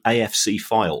 would be AFC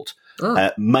Fylde.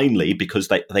 Mainly because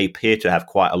they appear to have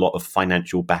quite a lot of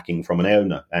financial backing from an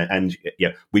owner. And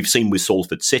we've seen with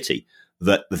Salford City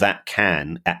that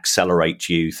can accelerate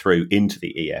you through into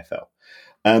the EFL.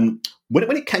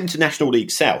 When it came to National League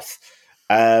South,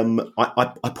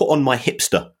 I put on my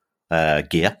hipster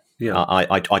gear. Yeah.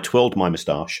 I twirled my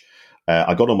moustache.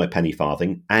 I got on my penny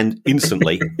farthing, and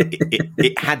instantly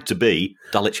it had to be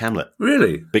Dulwich Hamlet.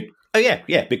 Really?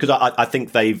 Because I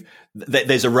think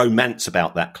there's a romance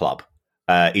about that club.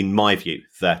 In my view,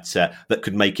 that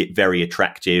could make it very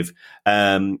attractive.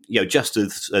 Just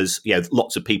as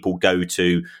lots of people go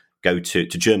to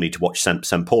Germany to watch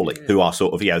St. Pauli, who are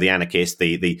sort of the anarchist,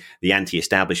 the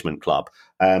anti-establishment club.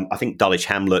 I think Dulwich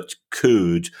Hamlet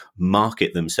could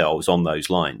market themselves on those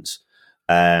lines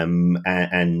and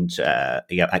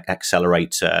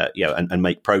accelerate and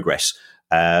make progress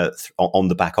on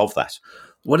the back of that.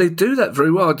 Well, they do that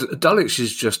very well. Dulwich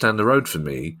is just down the road for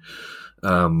me.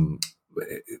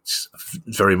 It's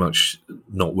very much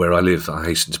not where I live, I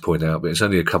hasten to point out, but it's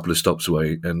only a couple of stops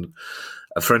away, and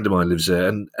a friend of mine lives there.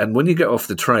 And when you get off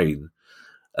the train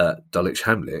at Dulwich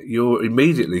Hamlet, you're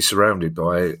immediately surrounded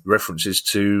by references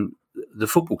to the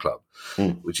football club,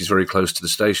 which is very close to the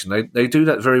station. They do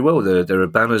that very well. There are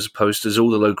banners, posters.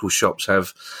 All the local shops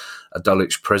have a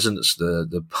Dulwich presence.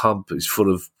 The pub is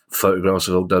full of photographs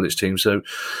of old Dulwich teams. So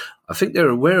I think they're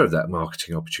aware of that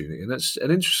marketing opportunity, and that's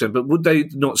an interesting. But would they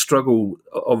not struggle,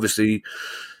 obviously,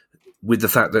 with the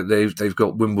fact that they've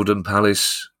got Wimbledon,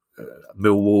 Palace,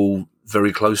 Millwall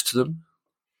very close to them?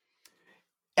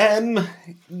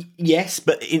 Yes,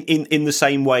 but in the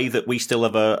same way that we still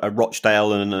have a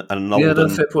Rochdale and an Oldham,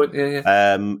 that's a fair point.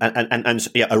 and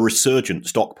a resurgent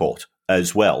Stockport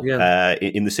as well.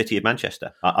 In the city of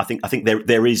Manchester. I think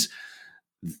there is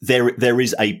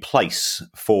a place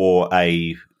for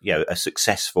a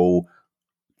successful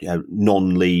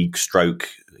non-league stroke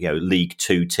League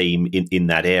Two team in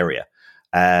that area.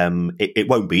 It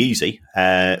won't be easy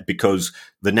because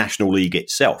the National League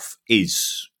itself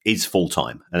is full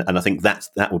time, and I think that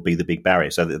would be the big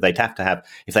barrier. So that they'd have to have,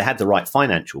 if they had the right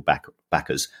financial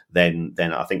backers, then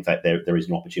I think that there is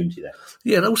an opportunity there.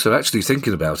 Yeah, and also actually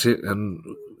thinking about it, and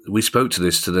we spoke to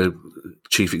the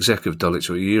chief exec of Dulwich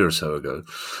a year or so ago.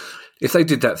 If they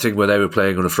did that thing where they were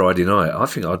playing on a Friday night, I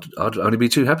think I'd only be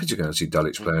too happy to go and see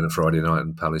Dulwich play on a Friday night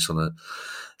and Palace on a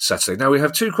Saturday. Now, we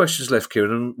have 2 questions left,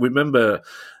 Kieran, and remember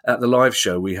at the live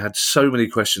show we had so many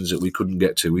questions that we couldn't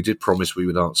get to. We did promise we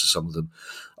would answer some of them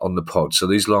on the pod. So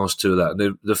these last 2 of that.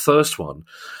 And the first one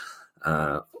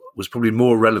was probably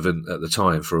more relevant at the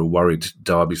time for a worried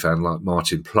Derby fan like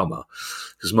Martin Plummer,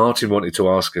 because Martin wanted to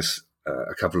ask us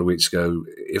a couple of weeks ago,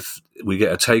 if we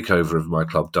get a takeover of my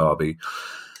club, Derby,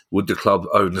 would the club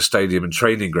own the stadium and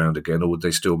training ground again, or would they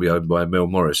still be owned by Mel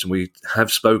Morris? And we have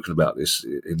spoken about this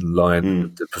in line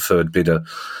with the preferred bidder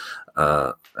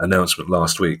announcement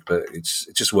last week, but it's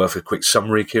just worth a quick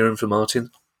summary, Kieran, for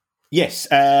Martin. Yes,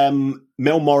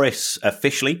 Mel Morris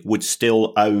officially would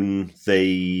still own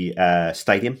the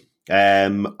stadium.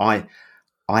 I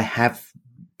have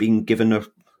been given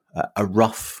a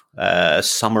rough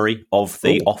summary of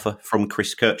the offer from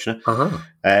Chris Kirchner.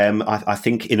 I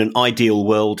think in an ideal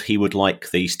world, he would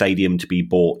like the stadium to be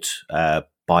bought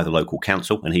by the local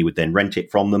council, and he would then rent it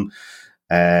from them.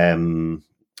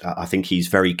 I think he's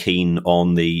very keen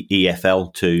on the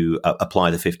EFL to apply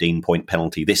the 15-point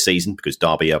penalty this season, because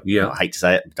Derby are, I hate to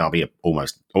say it, Derby are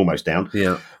almost down.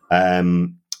 Yeah.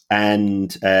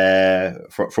 And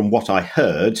from what I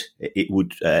heard, it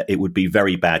would be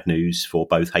very bad news for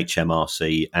both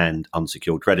HMRC and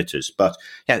unsecured creditors. But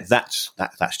yeah, that's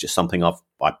just something I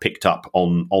picked up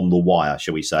on the wire,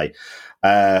 shall we say?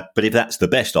 But if that's the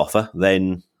best offer,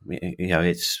 then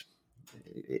it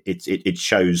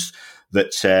shows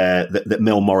that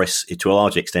Mel Morris, to a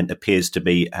large extent, appears to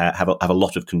be have a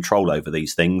lot of control over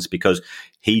these things, because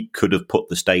he could have put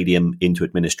the stadium into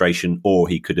administration, or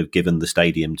he could have given the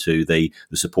stadium to the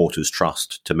supporters'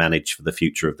 trust to manage for the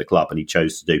future of the club, and he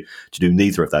chose to do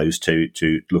neither of those to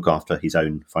look after his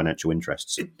own financial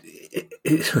interests.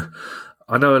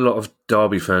 I know a lot of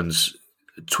Derby fans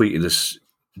tweeted us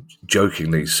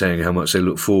jokingly saying how much they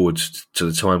look forward to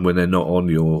the time when they're not on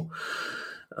your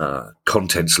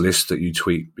contents list that you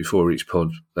tweet before each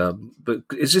pod. But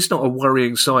is this not a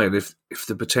worrying sign if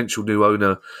the potential new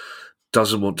owner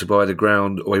doesn't want to buy the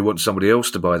ground, or he wants somebody else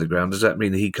to buy the ground? Does that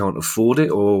mean he can't afford it,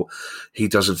 or he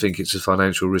doesn't think it's a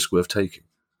financial risk worth taking?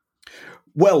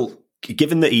 Well,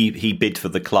 given that he bid for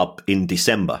the club in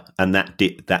December, and that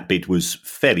bid was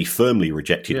fairly firmly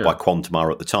rejected by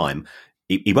Quantamar at the time,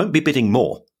 he won't be bidding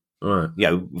more. Right.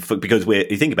 Because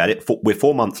you think about it, we're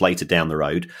 4 months later down the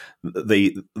road.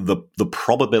 The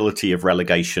probability of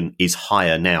relegation is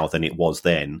higher now than it was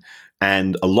then,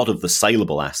 and a lot of the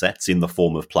saleable assets in the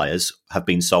form of players have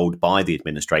been sold by the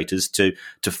administrators to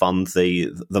fund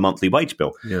the monthly wage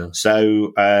bill. Yeah.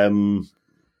 So and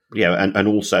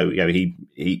also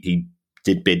he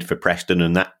did bid for Preston,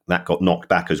 and that got knocked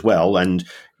back as well. And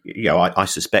I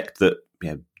suspect that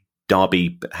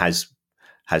Derby has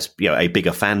a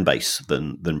bigger fan base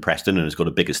than Preston, and has got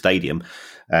a bigger stadium,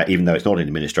 even though it's not in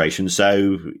administration.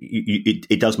 So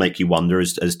it does make you wonder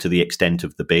as to the extent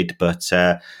of the bid. But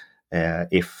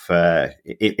if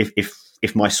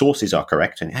my sources are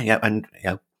correct, and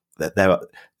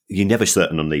you're never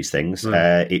certain on these things,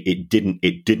 it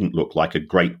didn't look like a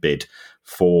great bid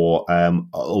for a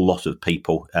lot of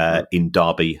people in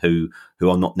Derby who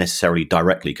are not necessarily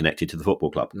directly connected to the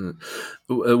football club.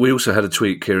 We also had a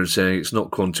tweet, Kieran, saying it's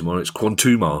not Quantumar, it's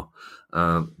Quantumar.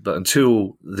 But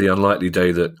until the unlikely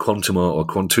day that Quantumar or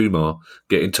Quantumar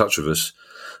get in touch with us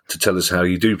to tell us how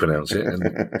you do pronounce it, and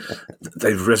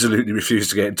they've resolutely refused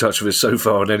to get in touch with us so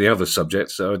far on any other subject,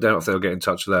 so I doubt if they'll get in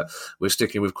touch with that. We're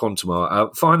sticking with Quantumar.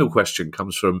 Our final question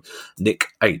comes from Nick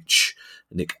H.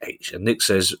 And Nick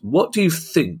says, what do you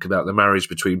think about the marriage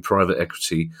between private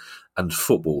equity and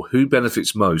football? Who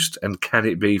benefits most, and can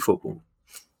it be football?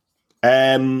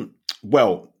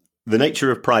 Well, the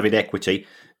nature of private equity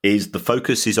is the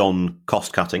focus is on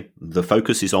cost cutting, the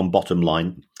focus is on bottom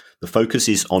line, the focus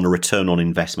is on a return on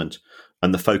investment,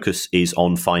 and the focus is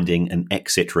on finding an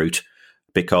exit route.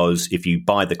 Because if you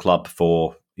buy the club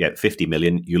for 50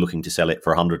 million, you're looking to sell it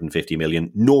for 150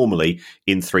 million, normally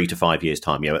in 3 to 5 years'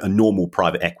 time. A normal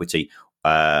private equity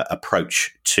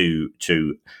approach to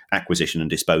acquisition and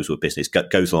disposal of business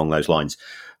goes along those lines.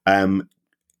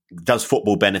 Does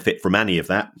football benefit from any of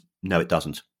that? No, it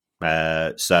doesn't.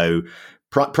 So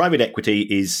private equity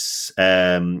is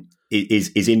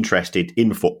interested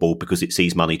in football because it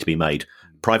sees money to be made.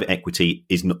 Private equity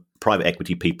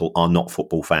people are not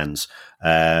football fans.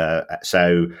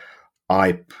 So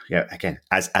again,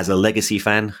 as a legacy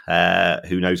fan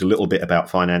who knows a little bit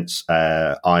about finance,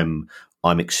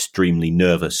 I'm extremely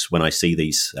nervous when I see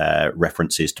these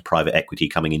references to private equity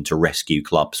coming in to rescue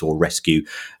clubs or rescue,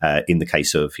 in the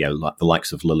case of like the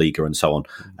likes of La Liga and so on.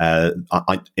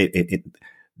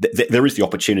 There is the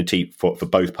opportunity for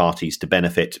both parties to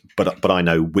benefit, but I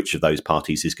know which of those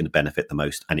parties is going to benefit the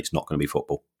most, and it's not going to be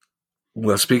football.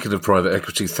 Well, speaking of private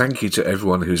equity, thank you to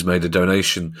everyone who's made a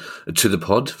donation to the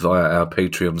pod via our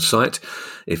Patreon site.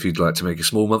 If you'd like to make a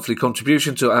small monthly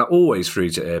contribution to our always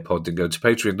free-to-air pod, then go to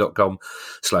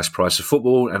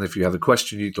patreon.com/priceoffootball. And if you have a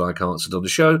question you'd like answered on the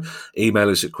show, email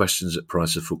us at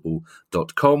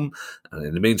questions@priceoffootball.com. And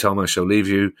in the meantime, I shall leave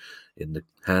you in the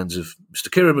hands of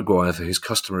Mr. Kieran Maguire for his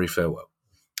customary farewell.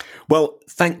 Well,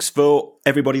 thanks for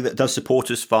everybody that does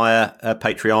support us via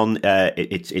Patreon.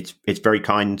 It's very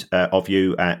kind of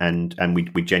you, and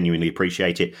we genuinely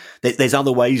appreciate it. There's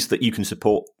other ways that you can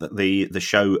support the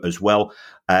show as well,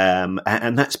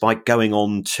 and that's by going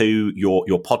on to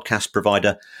your podcast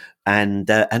provider and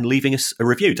leaving us a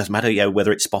review. It doesn't matter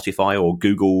whether it's Spotify or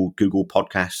Google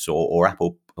Podcasts or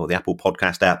Apple or the Apple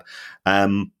Podcast app.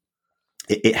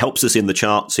 It helps us in the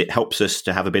charts. It helps us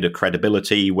to have a bit of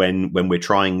credibility when we're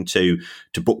trying to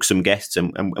book some guests,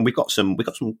 and we've got some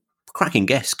cracking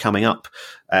guests coming up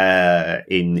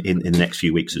in the next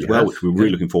few weeks as well, which we're really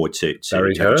looking forward to have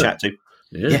a chat to.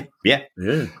 Yeah.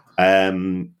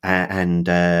 And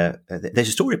there's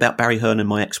a story about Barry Hearn and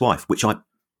my ex-wife, which I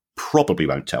probably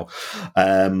won't tell,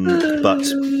 but.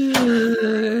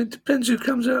 It depends who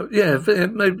comes out.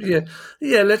 Maybe.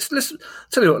 Let's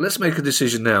tell you what. Let's make a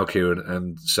decision now, Kieran,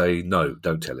 and say no.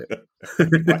 Don't tell it.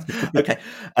 Right. Okay.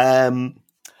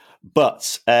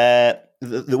 But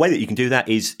the way that you can do that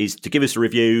is to give us a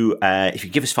review. If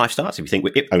you give us 5 stars, if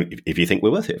you think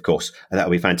we're worth it, of course, that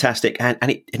would be fantastic. And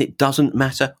it doesn't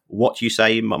matter what you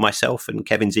say. Myself and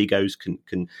Kevin's egos can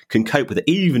cope with it.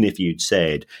 Even if you'd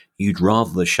said you'd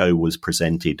rather the show was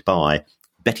presented by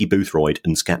Betty Boothroyd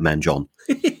and Scatman John.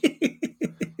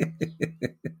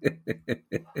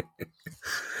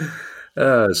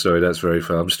 Sorry, that's very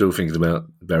fun. I'm still thinking about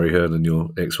Barry Hearn and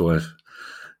your ex-wife.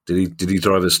 Did he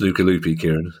drive a snooker loopy,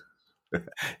 Kieran?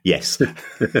 Yes.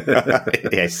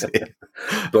 Yes.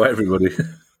 Bye, everybody.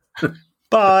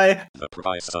 Bye. The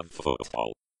price of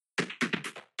football.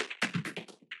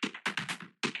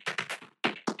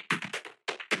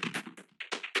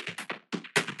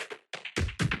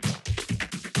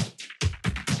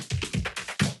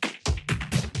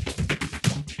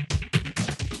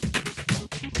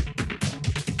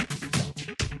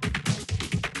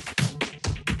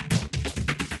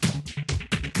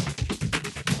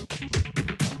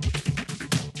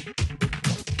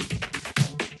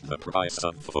 The price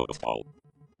of football.